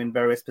playing in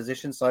various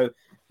positions. So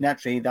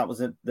naturally, that was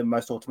the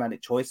most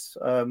automatic choice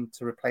to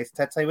replace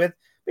Tete with.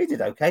 But he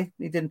did okay.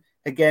 He didn't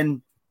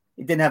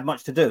have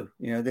much to do.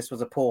 This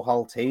was a poor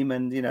Hull team,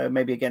 and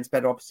maybe against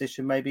better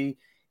opposition, maybe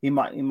he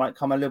might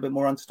come a little bit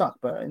more unstuck.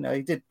 But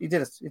he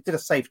did a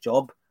safe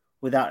job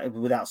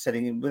without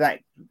setting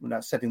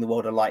the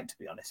world alight, to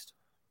be honest.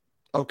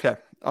 Okay.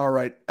 All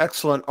right.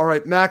 Excellent. All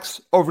right,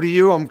 Max, over to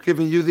you. I'm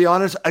giving you the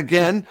honors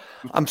again.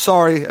 I'm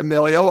sorry,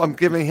 Emilio. I'm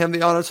giving him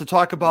the honors to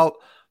talk about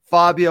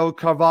Fabio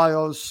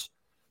Carvalho's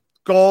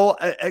goal.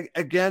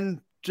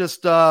 Again,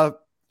 just the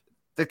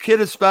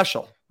kid is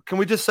special. Can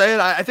we just say it?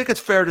 I think it's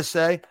fair to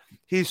say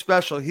he's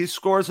special. He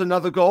scores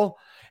another goal.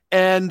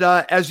 And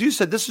as you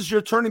said, this is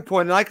your turning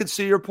point, and I can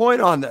see your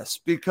point on this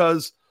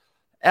because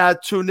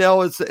at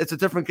 2-0, it's a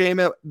different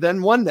game than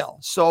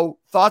 1-0. So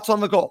thoughts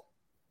on the goal?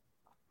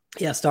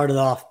 Yeah, started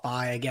off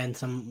by, again,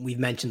 we've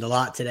mentioned a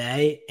lot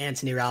today,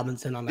 Anthony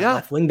Robinson on the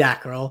left wing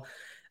back role.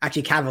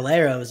 Actually,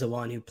 Cavallero is the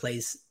one who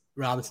plays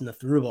Robinson the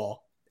through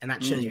ball, and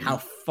that shows you how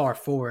far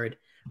forward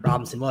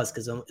Robinson was,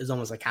 because it was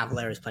almost like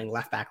Cavallero is playing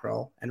left back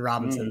role and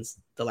Robinson's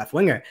the left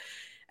winger.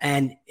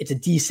 And it's a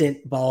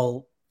decent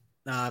ball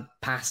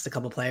past a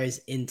couple players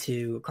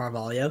into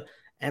Carvalho.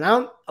 And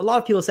a lot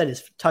of people said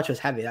his touch was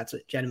heavy. That's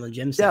what Gentleman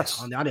Jim said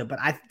on the audio, but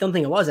I don't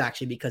think it was,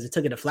 actually, because it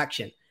took a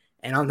deflection.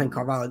 And I don't think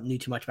Carvalho knew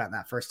too much about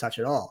that first touch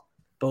at all.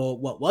 But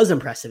what was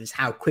impressive is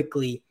how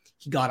quickly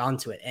he got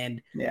onto it.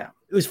 And it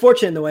was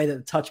fortunate in the way that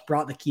the touch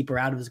brought the keeper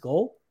out of his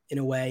goal. In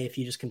a way, if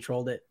he just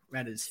controlled it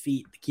right at his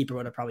feet, the keeper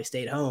would have probably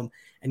stayed home,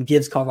 and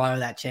gives Carvalho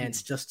that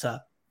chance just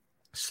to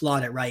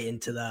slot it right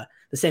into the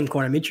same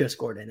corner Mitro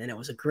scored in. And it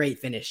was a great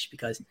finish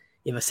because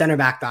you have a center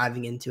back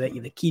diving into it.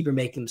 You have a keeper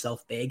making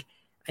himself big,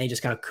 and he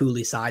just kind of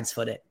coolly sides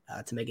foot it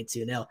to make it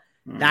 2-0.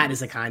 That is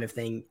the kind of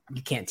thing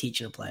you can't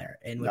teach in a player,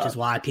 and which is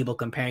why people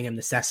comparing him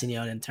to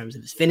Sessegnon in terms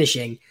of his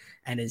finishing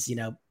and his,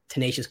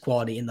 tenacious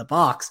quality in the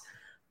box.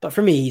 But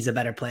for me, he's a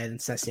better player than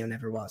Sessegnon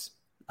ever was,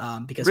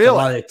 because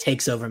Carvalho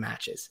takes over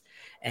matches.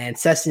 And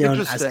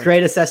Sessegnon, as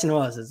great as Sessegnon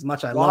was, as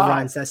much as I love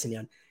Ryan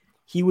Sessegnon,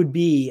 he would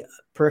be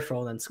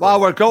peripheral than score.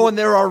 Wow, we're going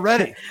there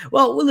already.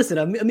 Well, listen,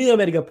 Emilio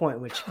made a good point,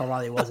 which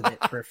Carvalho was a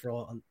bit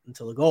peripheral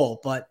until the goal,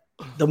 but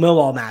the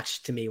Millwall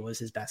match to me was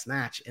his best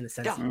match in the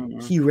sense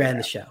that he ran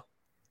the show.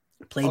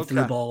 Played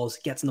through balls,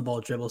 gets in the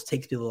ball, dribbles,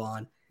 takes people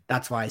on.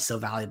 That's why he's so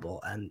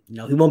valuable. And,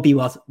 he won't be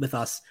with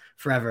us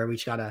forever. We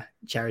just got to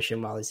cherish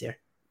him while he's here.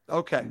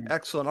 Okay,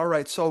 excellent. All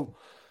right. So,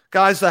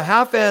 guys, the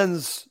half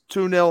ends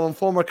 2-0 and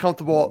Fulham are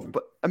comfortable.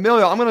 But,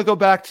 Emilio, I'm going to go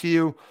back to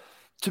you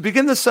to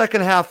begin the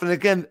second half. And,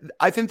 again,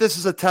 I think this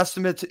is a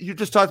testament to, you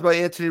just talked about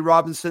Anthony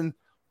Robinson.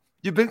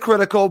 You've been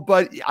critical,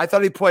 but I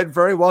thought he played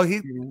very well.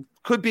 He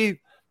could be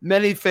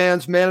many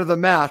fans' man of the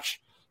match.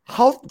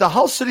 The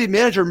Hull City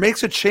manager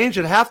makes a change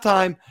at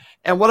halftime.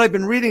 And what I've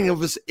been reading,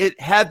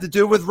 it had to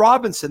do with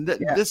Robinson.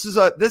 This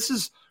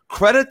is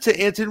credit to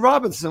Anthony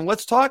Robinson.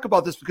 Let's talk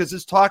about this because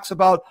this talks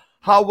about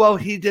how well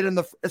he did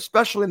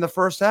especially in the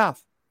first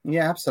half.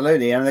 Yeah,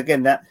 absolutely. And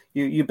again, that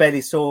you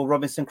barely saw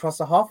Robinson cross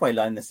the halfway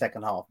line in the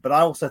second half. But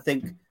I also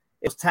think it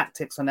was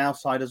tactics on our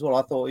side as well.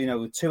 I thought,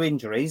 with 2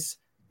 injuries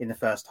in the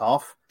first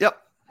half. Yep.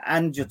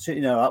 And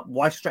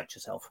why stretch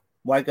yourself?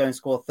 Why go and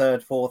score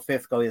third, fourth,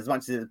 fifth goal? As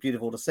much as it's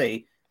beautiful to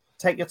see,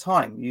 take your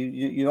time.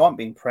 You aren't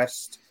being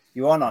pressed.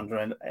 You aren't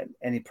under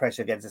any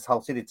pressure against this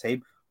Hull City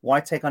team.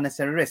 Why take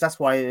unnecessary risks? That's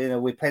why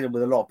we played it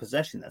with a lot of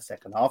possession in the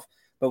second half.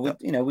 But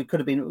we could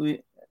have been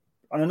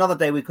on another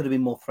day. We could have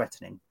been more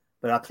threatening.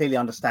 But I clearly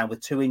understand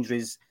with 2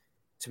 injuries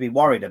to be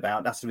worried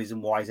about. That's the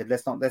reason why I said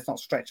let's not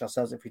stretch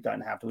ourselves if we don't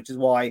have to. Which is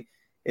why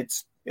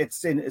it's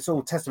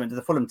all testament to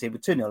the Fulham team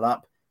with 2-0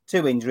 up,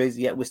 2 injuries.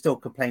 Yet we still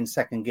could play in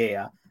second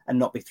gear and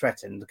not be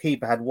threatened. The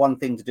keeper had one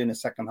thing to do in the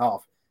second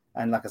half.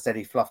 And like I said,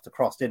 he fluffed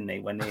across, didn't he?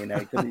 When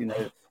he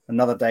could,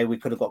 another day we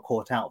could have got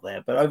caught out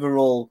there. But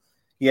overall,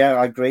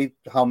 I agree.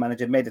 The Hull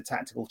manager made a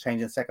tactical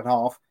change in the second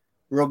half.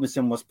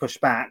 Robinson was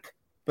pushed back,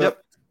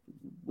 but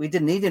we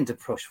didn't need him to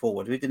push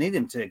forward. We didn't need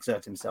him to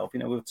exert himself. We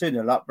were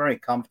 2-0 up, very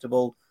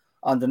comfortable,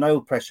 under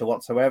no pressure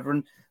whatsoever.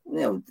 And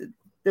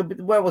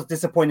where it was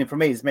disappointing for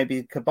me is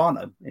maybe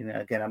Cabano.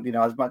 Again,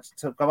 as much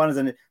Cabano's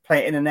a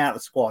player in and out of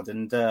the squad,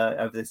 and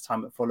over this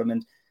time at Fulham,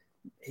 and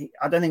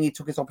I don't think he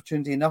took his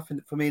opportunity enough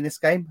for me in this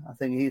game. I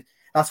think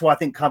that's why I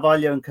think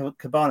Carvalho and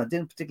Cabana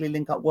didn't particularly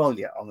link up well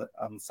yet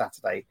on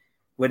Saturday.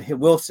 When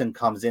Wilson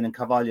comes in and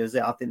Carvalho's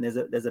there, I think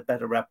there's a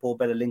better rapport,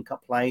 better link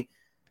up play.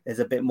 There's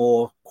a bit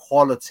more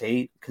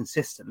quality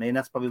consistently, and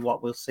that's probably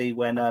what we'll see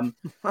when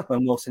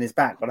Wilson is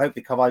back. But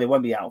hopefully Carvalho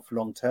won't be out for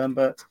long term.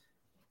 But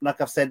like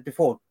I've said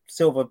before,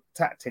 Silva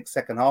tactics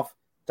second half.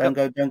 Don't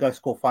go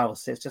score 5 or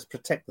 6. Just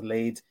protect the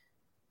lead.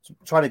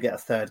 Try to get a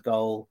third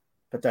goal.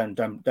 But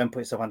don't put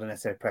yourself under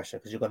unnecessary pressure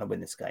because you're going to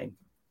win this game.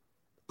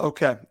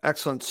 Okay,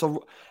 excellent.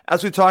 So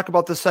as we talk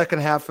about the second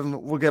half,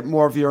 and we'll get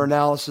more of your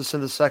analysis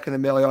in a second,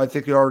 Emilio, I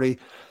think you already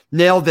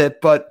nailed it.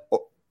 But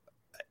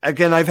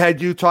again, I've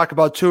had you talk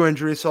about 2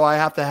 injuries, so I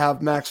have to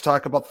have Max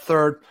talk about the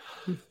third.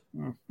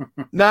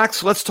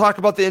 Max, let's talk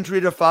about the injury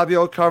to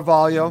Fabio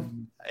Carvalho.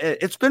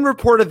 It's been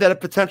reported that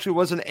it potentially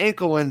was an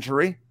ankle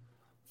injury.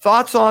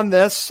 Thoughts on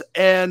this?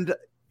 And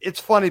it's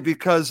funny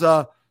because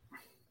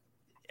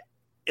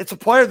it's a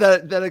player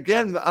that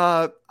again,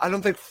 I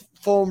don't think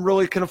Fulham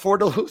really can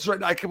afford to lose right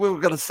now. We were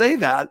going to say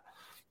that,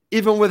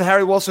 even with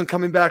Harry Wilson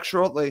coming back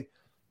shortly.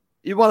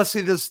 You want to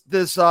see this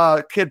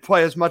kid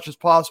play as much as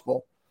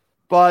possible,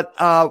 but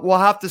we'll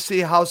have to see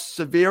how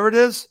severe it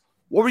is.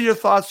 What were your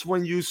thoughts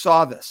when you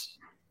saw this?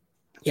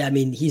 Yeah, I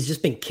mean, he's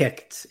just been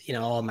kicked,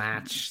 all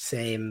match,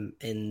 same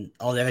in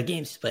all the other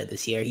games he's played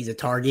this year. He's a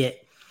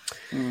target.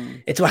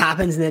 It's what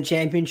happens in the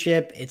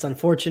championship. It's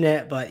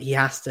unfortunate, but he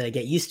has to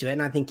get used to it.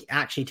 And I think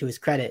actually, to his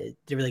credit, he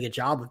did a really good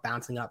job of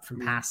bouncing up from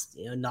past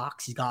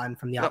knocks he's gotten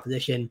from the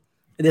opposition.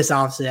 This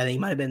obviously, I think,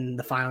 might have been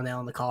the final nail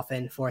in the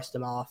coffin, forced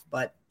him off,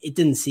 but it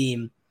didn't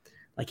seem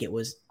like it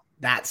was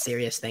that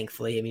serious,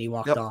 thankfully. I mean, he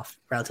walked off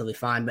relatively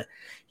fine, but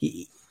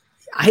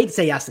I hate to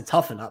say he has to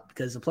toughen up,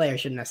 because the player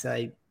shouldn't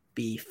necessarily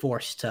be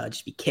forced to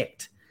just be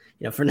kicked,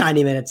 for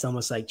 90 minutes,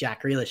 almost like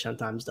Jack Grealish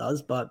sometimes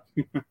does. But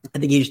I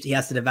think he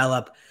has to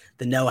develop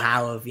the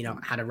know-how of,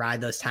 how to ride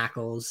those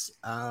tackles.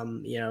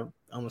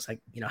 Almost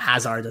like,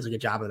 Hazard does a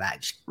good job of that.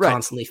 Just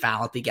constantly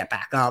foul up, get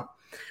back up.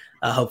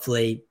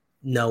 Hopefully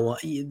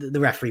the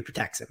referee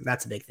protects him.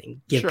 That's a big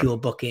thing. Give people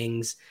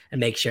bookings and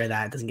make sure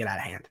that it doesn't get out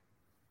of hand.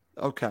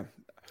 Okay.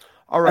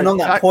 All right. And on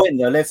that point,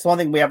 though, there's one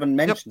thing we haven't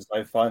mentioned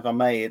so far, if I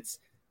may. It's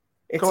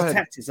the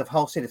tactics of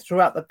Hull City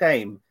throughout the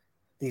game.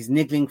 These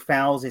niggling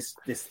fouls,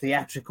 this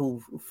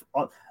theatrical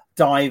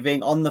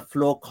diving on the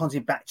floor,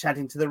 constantly back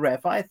chatting to the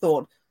ref. I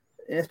thought,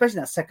 especially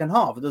in that second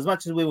half, as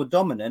much as we were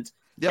dominant,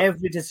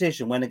 every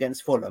decision went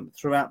against Fulham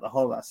throughout the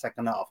whole of that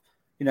second half.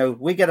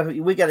 We get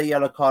a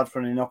yellow card for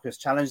an innocuous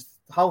challenge.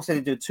 Hull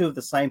City do two of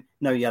the same,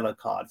 no yellow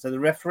card. So the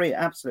referee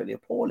absolutely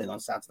appalling on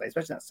Saturday,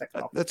 especially that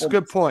second half. That's a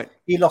good point.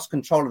 He lost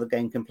control of the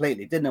game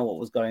completely. Didn't know what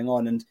was going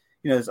on, and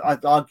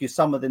I'd argue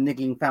some of the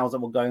niggling fouls that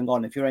were going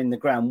on. If you're in the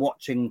ground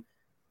watching,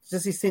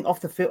 just these things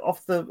off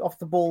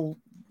the ball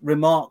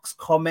remarks,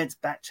 comments,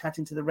 back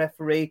chatting to the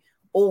referee,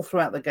 all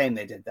throughout the game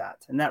they did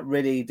that, and that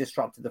really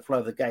disrupted the flow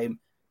of the game.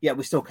 Yet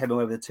we still came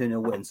away with a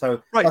 2-0 win.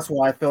 So that's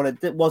why I feel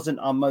it wasn't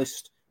our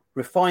most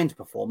refined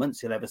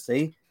performance you'll ever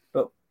see,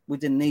 but we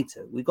didn't need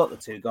to. We got the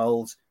 2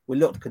 goals. We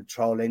looked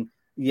controlling,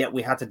 yet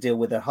we had to deal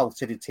with a Hull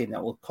City team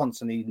that were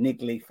constantly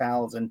niggly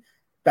fouls and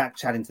back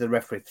chatting to the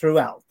referee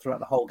throughout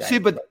the whole game. See,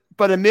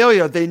 but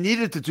Emilio, they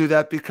needed to do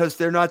that because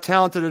they're not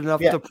talented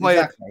enough to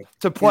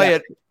play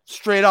it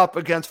straight up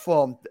against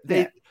Fulham.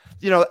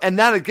 And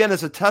that again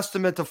is a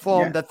testament to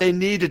Fulham that they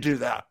need to do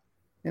that.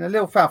 A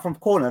little foul from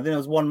corner. I think there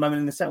was one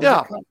moment in the second.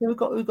 We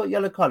got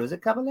yellow card. Was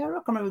it Cavallero? I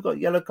can't remember. We got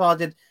yellow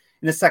carded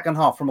in the second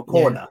half from a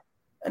corner.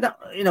 And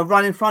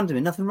right in front of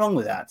him. Nothing wrong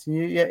with that.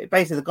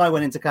 Basically, the guy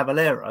went into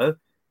Cavallero.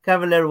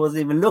 Cavallero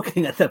wasn't even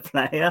looking at the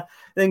player.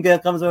 Then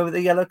comes away with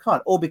a yellow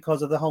card, all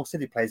because of the Hull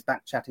City players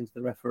back chatting to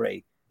the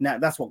referee. Now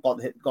that's what got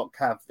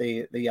Cav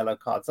the yellow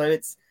card. So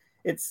it's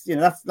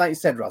that's like you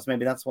said, Ross.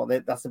 Maybe that's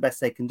the best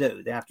they can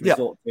do. They have to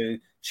resort to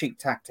cheap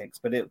tactics,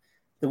 but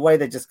the way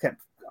they just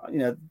kept,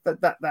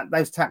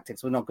 those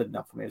tactics were not good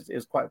enough for me. It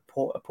was quite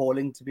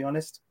appalling, to be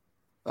honest.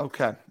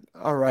 Okay.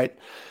 All right.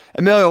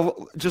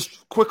 Emilio,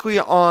 just quickly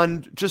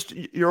on just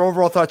your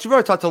overall thoughts. You've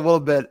already talked a little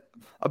bit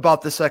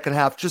about the second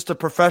half, just a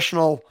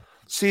professional,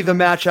 see the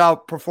match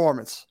out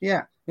performance.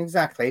 Yeah,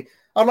 exactly.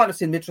 I'd like to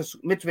see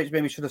Mitrovic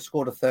maybe should have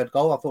scored a third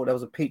goal. I thought there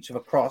was a peach of a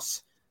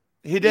cross.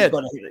 He did.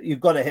 You've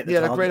got to hit the target. He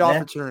had a great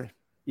opportunity.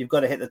 You've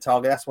got to hit the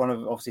target. That's one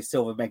of, obviously,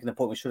 Silva making the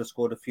point we should have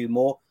scored a few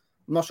more.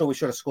 I'm not sure we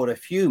should have scored a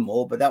few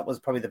more, but that was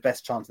probably the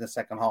best chance in the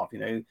second half.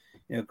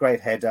 Great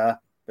header,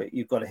 but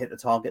you've got to hit the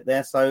target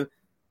there. So,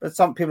 but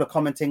some people are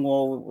commenting,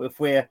 well, if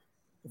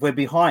we're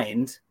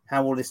behind,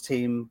 how will this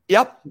team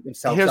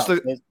themselves up?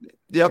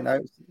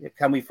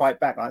 Can we fight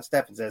back? Like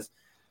Stefan says,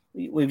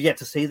 we've yet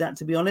to see that,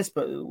 to be honest,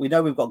 but we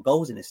know we've got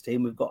goals in this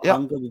team. We've got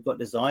hunger, we've got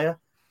desire.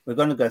 We're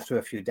going to go through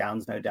a few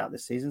downs, no doubt,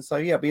 this season. So,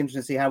 it'll be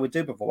interesting to see how we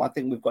do before. I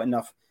think we've got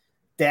enough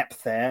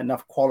depth there,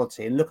 enough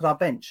quality. And look at our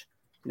bench.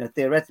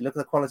 Theoretically, look at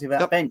the quality of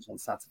our bench on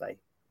Saturday.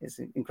 It's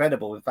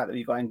incredible. The fact that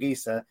you've got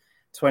Anguissa,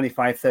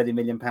 25, 30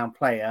 million pound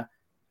player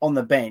on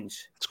the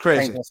bench. It's crazy.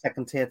 Playing for a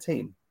second-tier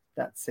team.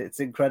 It's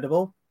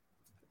incredible.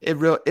 It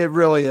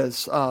really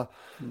is.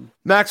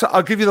 Max,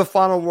 I'll give you the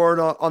final word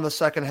on the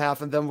second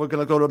half, and then we're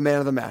going to go to man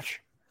of the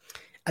match.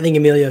 I think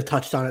Emilio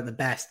touched on it the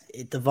best.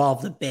 It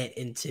devolved a bit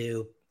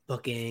into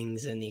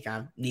bookings and you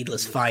kind of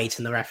needless fights,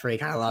 and the referee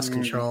kind of lost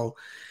control,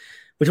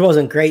 which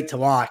wasn't great to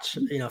watch,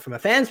 from a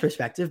fan's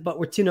perspective, but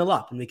we're 2-0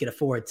 up and we could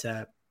afford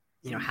to,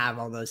 have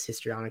all those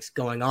histrionics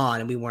going on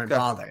and we weren't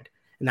bothered.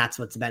 And that's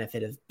what's the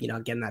benefit of,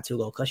 getting that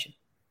 2-goal cushion.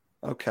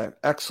 Okay.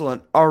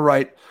 Excellent. All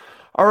right,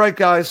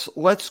 guys,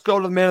 let's go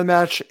to the man of the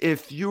match.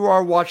 If you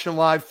are watching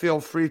live,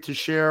 feel free to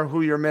share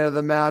who your man of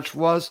the match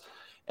was.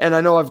 And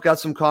I know I've got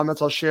some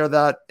comments. I'll share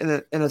that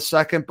in a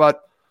second,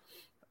 but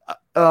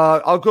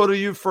I'll go to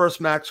you first,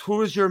 Max.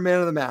 Who is your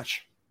man of the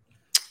match?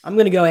 I'm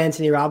going to go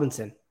Anthony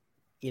Robinson.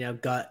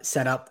 Got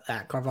set up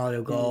that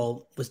Carvalho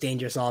goal, was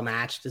dangerous all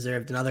match,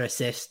 deserved another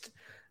assist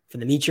for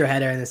the Mitro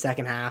header in the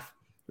second half.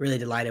 Really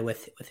delighted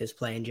with his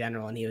play in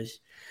general. And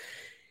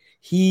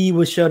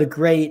he showed a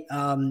great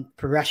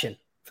progression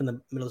from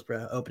the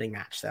Middlesbrough opening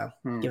match. So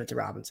give it to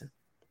Robinson.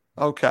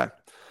 Okay.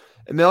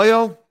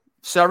 Emilio,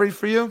 Seri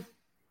for you?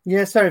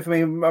 Yeah, Seri for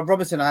me.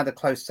 Robinson, I had a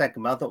close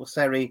second, but I thought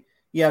Seri,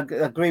 I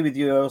agree with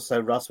you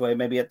also, Russ, where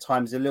maybe at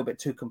times a little bit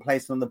too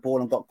complacent on the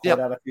ball and got caught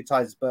out a few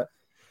times. But,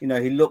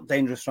 he looked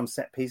dangerous from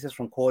set pieces,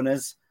 from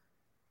corners.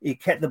 He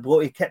kept the ball,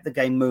 he kept the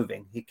game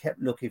moving. He kept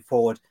looking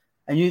forward.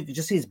 And you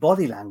just see his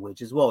body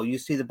language as well. You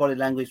see the body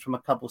language from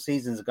a couple of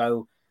seasons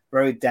ago,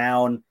 very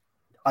down,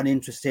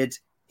 uninterested.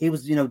 He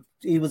was,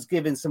 he was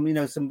giving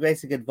some, some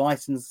basic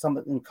advice and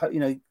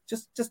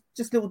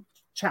just little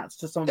chats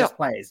to some of his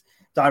players.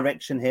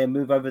 Direction here,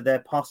 move over there,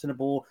 passing the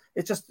ball.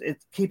 It's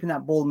keeping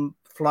that ball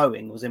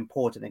flowing was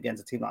important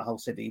against a team like Hull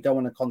City. You don't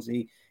want to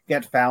constantly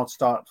get foul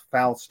start.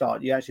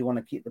 You actually want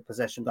to keep the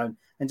possession going.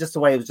 And just the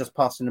way he was just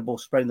passing the ball,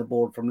 spreading the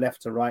ball from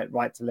left to right,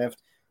 right to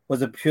left,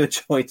 was a pure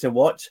joy to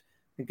watch.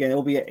 Again,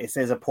 albeit it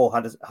says a poor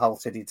Hull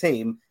City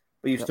team,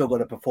 but you've still got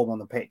to perform on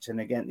the pitch.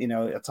 And again,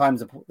 at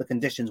times the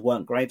conditions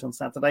weren't great on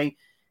Saturday.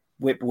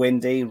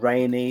 Windy,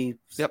 rainy.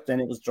 Then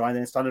it was dry.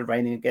 Then it started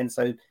raining again.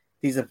 So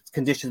these are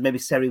conditions maybe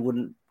Seri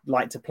wouldn't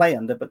like to play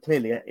under, but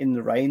clearly in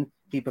the rain,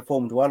 he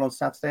performed well on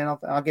Saturday. And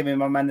I'll give him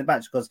my man in the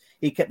match because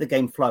he kept the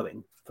game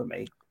flowing for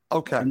me.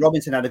 Okay. And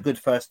Robinson had a good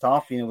first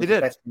half. Was the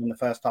best in the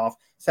first half.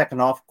 Second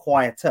half,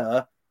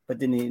 quieter, but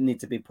didn't need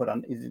to be put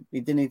on. He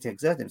didn't need to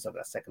exert himself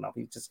that second half.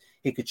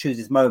 He could choose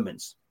his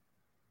moments.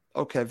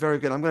 Okay, very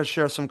good. I'm going to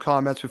share some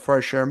comments before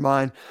I share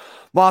mine.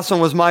 Lawson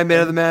was my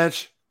man of the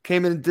match.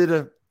 Came in and did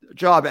a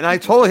job, and I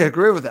totally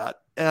agree with that.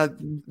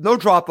 No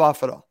drop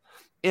off at all.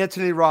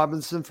 Anthony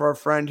Robinson for our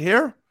friend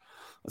here.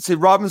 Let's see,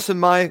 Robinson,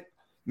 my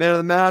man of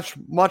the match,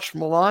 much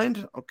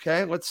maligned.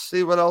 Okay, let's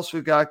see what else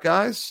we got,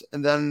 guys,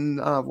 and then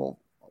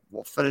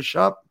we'll finish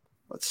up.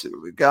 Let's see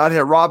what we got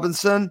here.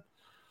 Robinson.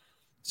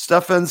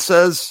 Stefan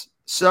says,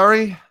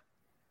 sorry.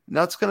 And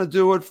that's going to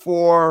do it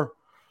for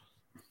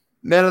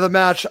man of the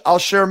match. I'll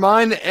share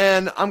mine,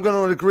 and I'm going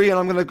to agree, and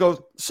I'm going to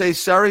go say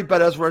Seri,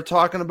 but as we're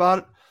talking about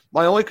it,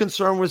 my only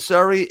concern with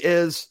Seri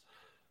is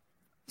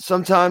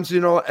sometimes,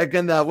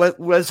 again, that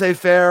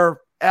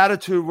laissez-faire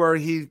attitude where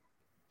he's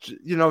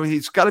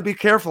got to be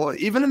careful.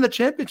 Even in the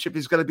championship,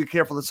 he's got to be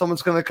careful that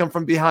someone's going to come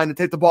from behind and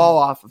take the ball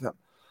off of him.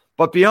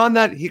 But beyond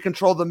that, he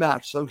controlled the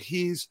match, so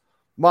he's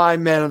my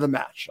man of the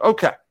match.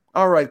 Okay.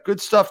 All right. Good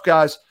stuff,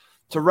 guys.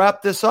 To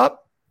wrap this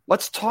up,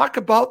 let's talk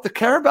about the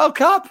Carabao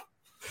Cup.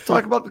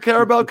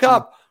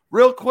 Cup.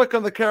 Real quick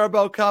on the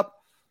Carabao Cup.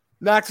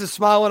 Max is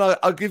smiling.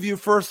 I'll give you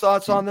first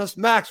thoughts on this.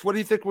 Max, what do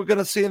you think we're going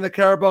to see in the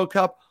Carabao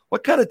Cup?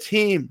 What kind of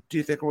team do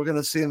you think we're going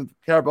to see in the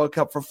Carabao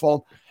Cup for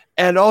Fulham?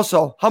 And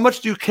also, how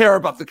much do you care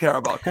about the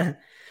Carabao Cup?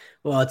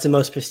 Well, it's the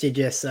most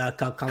prestigious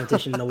cup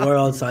competition in the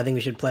world, so I think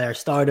we should play our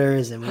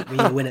starters, and we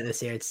need to win it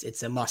this year.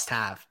 It's a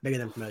must-have, bigger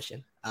than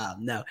promotion.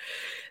 No.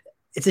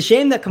 It's a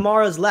shame that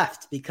Kamara's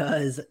left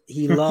because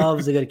he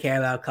loves a good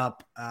Carabao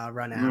Cup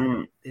run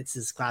out. It's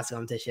his classic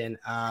competition.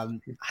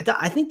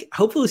 I think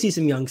hopefully we'll see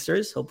some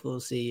youngsters. Hopefully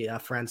we'll see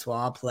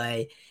Francois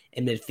play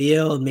in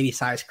midfield. Maybe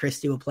Cyrus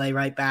Christie will play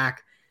right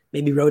back.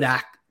 Maybe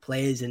Rodak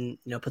plays and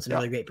puts in a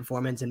really great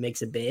performance and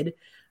makes a bid.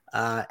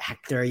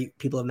 Hector,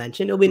 people have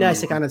mentioned. It'll be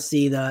nice to kind of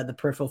see the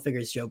peripheral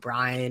figures, Joe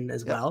Bryan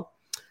as well.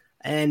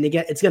 And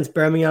again, it's against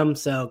Birmingham,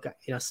 so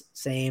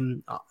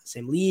same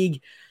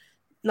league.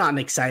 Not an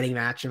exciting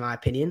match, in my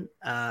opinion,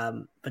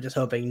 but just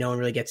hoping no one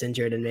really gets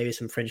injured and maybe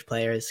some fringe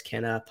players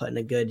can put in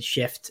a good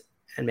shift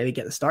and maybe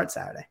get the start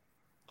Saturday.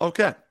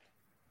 Okay.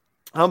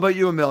 How about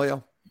you,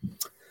 Emilio?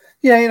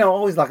 Yeah, I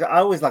always like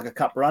a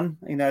cup run.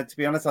 To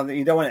be honest,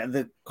 you don't want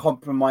the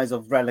compromise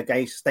of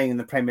relegation, staying in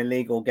the Premier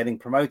League or getting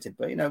promoted.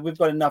 But we've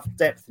got enough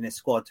depth in this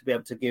squad to be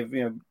able to give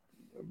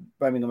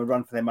Birmingham a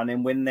run for their money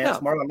and win there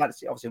tomorrow. I'd like to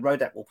see. Obviously,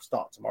 Rodak will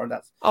start tomorrow.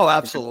 That's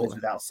absolutely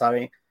without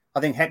saying. I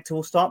think Hector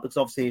will start because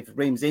obviously if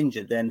Ream's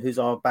injured, then who's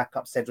our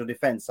backup central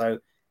defence? So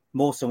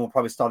Mawson will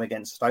probably start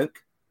against Stoke,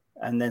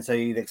 and then so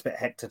you'd expect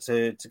Hector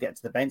to get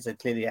to the bench. So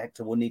clearly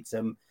Hector will need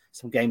some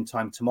game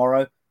time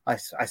tomorrow. I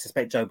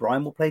suspect Joe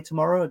Bryan will play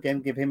tomorrow. Again,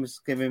 give him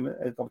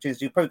an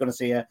opportunity. You're probably going to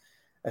see a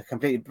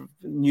completely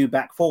new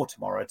back four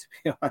tomorrow, to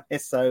be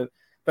honest. So,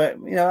 but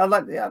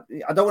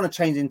I don't want to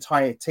change the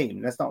entire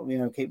team. Let's not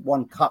keep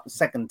one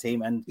second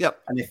team and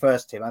the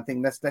first team. I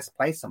think let's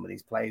play some of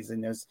these plays.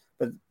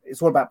 But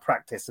it's all about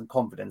practice and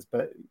confidence.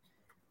 But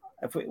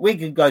if we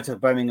could go to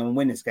Birmingham and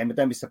win this game, but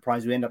don't be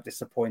surprised we end up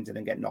disappointed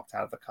and get knocked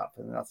out of the cup.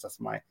 And that's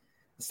just my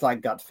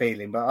slight gut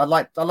feeling. But I'd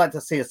like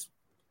to see us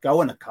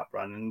go on a cup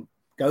run and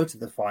go to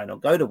the final,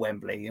 go to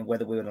Wembley, and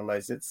whether we win or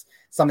lose, it's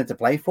something to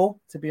play for,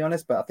 to be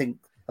honest. But I think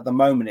at the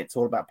moment it's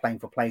all about playing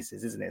for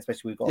places, isn't it?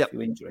 Especially we've got a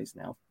few injuries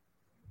now.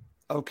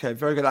 Okay,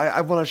 very good.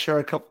 I want to share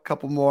a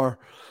couple more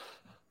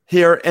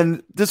here.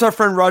 And this is our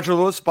friend Roger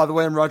Lewis. By the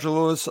way, I'm Roger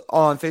Lewis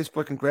on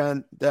Facebook and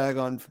Grand Dag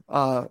on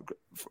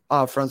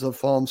Friends of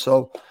Fulham.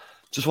 So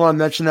just want to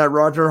mention that,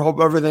 Roger. Hope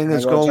everything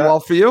is going well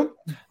for you.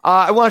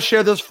 I want to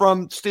share this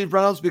from Steve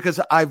Reynolds because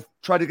I've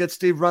tried to get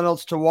Steve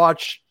Reynolds to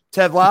watch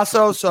Ted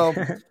Lasso. So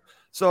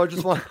I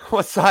just want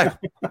what side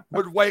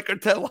would Wake or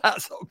Ted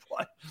Lasso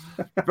play?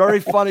 Very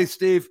funny,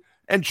 Steve.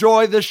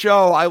 Enjoy the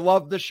show. I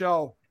love the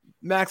show.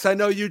 Max, I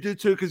know you do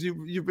too because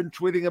you've been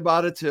tweeting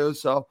about it too.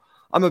 So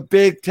I'm a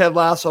big Ted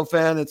Lasso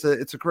fan. It's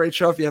a great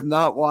show if you have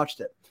not watched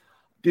it.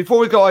 Before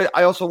we go,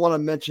 I also want to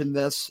mention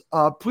this.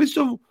 Please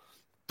do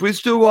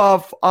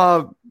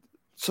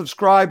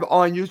subscribe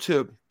on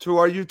YouTube to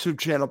our YouTube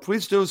channel.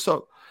 Please do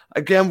so.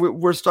 Again,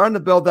 we're starting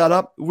to build that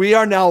up. We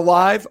are now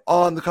live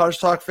on the Cottage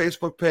Talk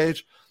Facebook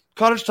page,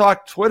 Cottage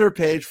Talk Twitter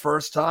page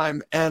first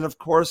time, and of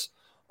course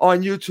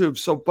on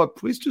YouTube. But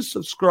please do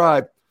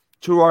subscribe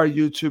to our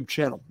YouTube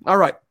channel. All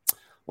right.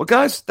 Well,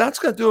 guys, that's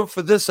going to do it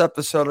for this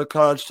episode of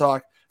Cottage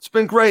Talk. It's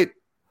been great.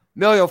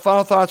 Emilio,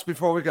 final thoughts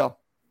before we go.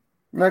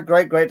 No,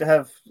 great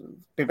to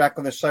be back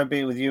on the show,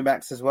 be with you,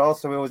 Max, as well.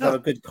 So we always have a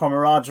good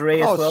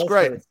camaraderie as well. It's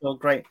great. So it's still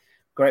great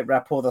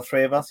rapport, the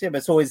three of us. Yeah,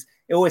 but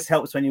it always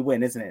helps when you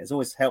win, isn't it? It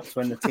always helps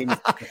when the team is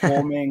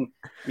performing.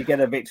 You get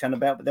a victory on the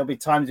belt, but there'll be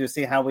times you'll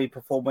see how we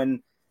perform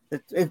when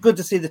it's good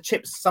to see the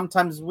chips.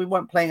 Sometimes we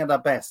weren't playing at our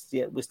best,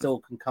 yet we still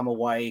can come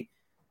away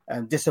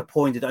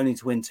disappointed only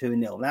to win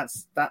 2-0.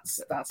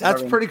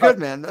 That's pretty good,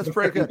 man. That's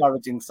pretty good.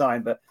 Encouraging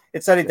sign, but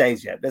it's early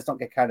days yet. Let's not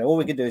get carried away. All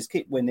we can do is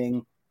keep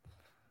winning.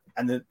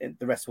 And the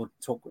rest will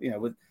talk,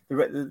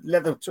 let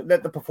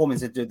the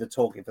performances do the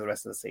talking for the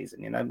rest of the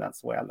season.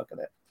 That's the way I look at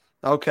it.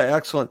 Okay,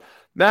 excellent.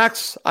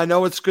 Max, I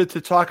know it's good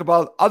to talk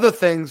about other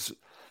things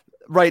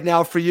right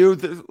now for you.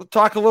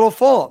 Talk a little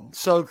Fulham.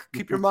 So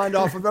keep your mind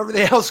off of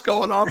everything else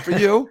going on for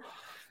you.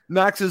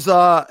 Max is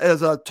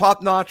a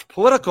top-notch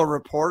political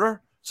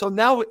reporter. So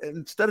now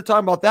instead of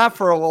talking about that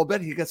for a little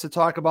bit, he gets to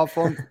talk about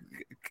Fulham.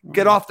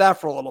 Get off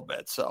that for a little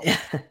bit. So.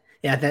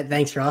 Yeah,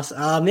 thanks, Ross.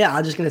 I'm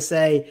just going to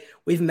say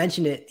we've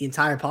mentioned it the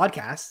entire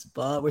podcast,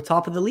 but we're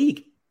top of the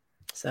league.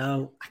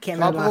 So I can't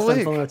remember last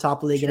time we were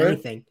top of the league in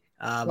anything.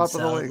 Let's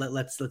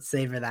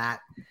savor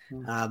that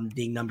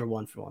being number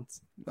one for once.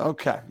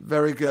 Okay,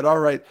 very good. All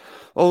right.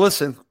 Well,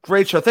 listen,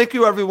 great show. Thank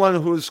you, everyone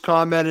who's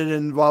commented,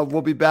 and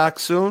we'll be back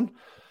soon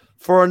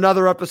for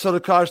another episode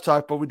of Cottage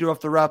Talk, but we do have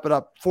to wrap it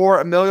up. For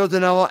Emilio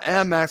Danella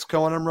and Max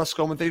Cohen, I'm Russ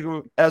Coleman. Thank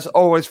you, as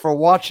always, for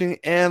watching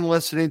and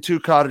listening to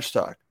Cottage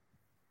Talk.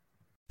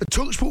 The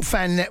TalkSport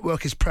Fan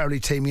Network is proudly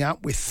teaming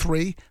up with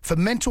 3 for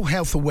Mental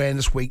Health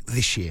Awareness Week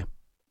this year.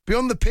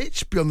 Beyond the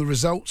pitch, beyond the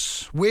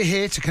results, we're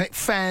here to connect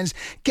fans,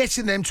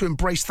 getting them to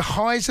embrace the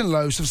highs and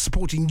lows of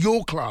supporting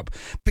your club,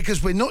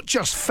 because we're not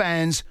just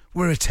fans,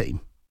 we're a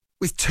team.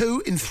 With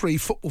 2 in 3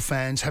 football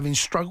fans having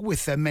struggled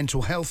with their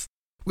mental health,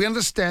 we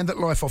understand that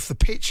life off the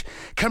pitch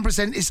can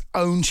present its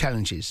own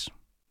challenges.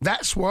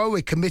 That's why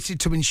we're committed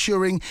to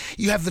ensuring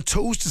you have the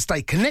tools to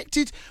stay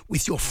connected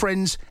with your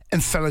friends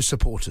and fellow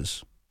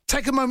supporters.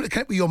 Take a moment to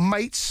connect with your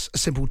mates. A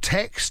simple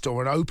text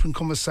or an open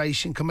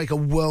conversation can make a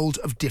world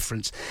of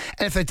difference.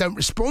 And if they don't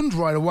respond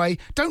right away,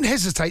 don't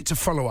hesitate to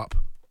follow up.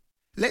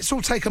 Let's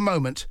all take a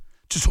moment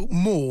to talk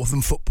more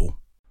than football.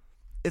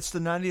 It's the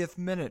 90th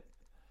minute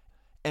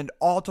and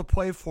all to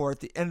play for at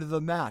the end of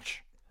the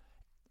match.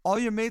 All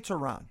your mates are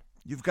around.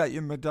 You've got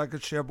your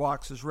McNugget share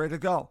boxes ready to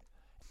go.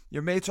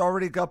 Your mates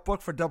already got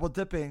booked for double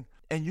dipping,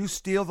 and you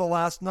steal the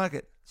last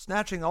nugget,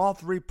 snatching all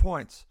 3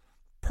 points.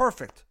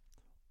 Perfect.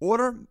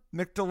 Order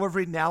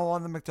McDelivery now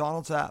on the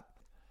McDonald's app.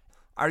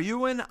 Are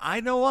you in? I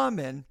know I'm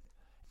in.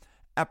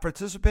 At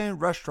participating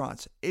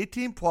restaurants,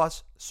 18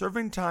 plus,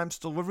 serving times,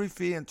 delivery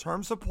fee, and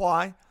terms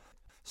apply.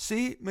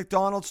 See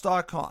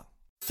McDonald's.com.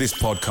 This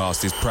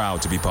podcast is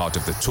proud to be part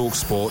of the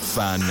TalkSport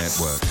Fan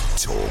Network.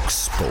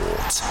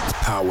 TalkSport.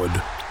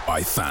 Powered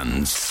by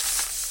fans.